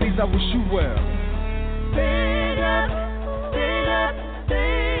 families, I wish you well. Stand up, stand up,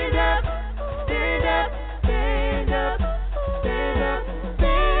 stand up, stand up, stand up, stand up,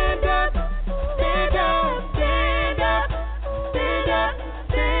 stand up, stand up, stand up,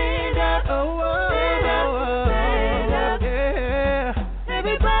 stand up, stand up, stand up, yeah.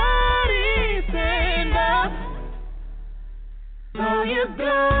 Everybody stand up. So you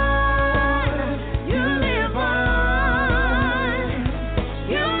go.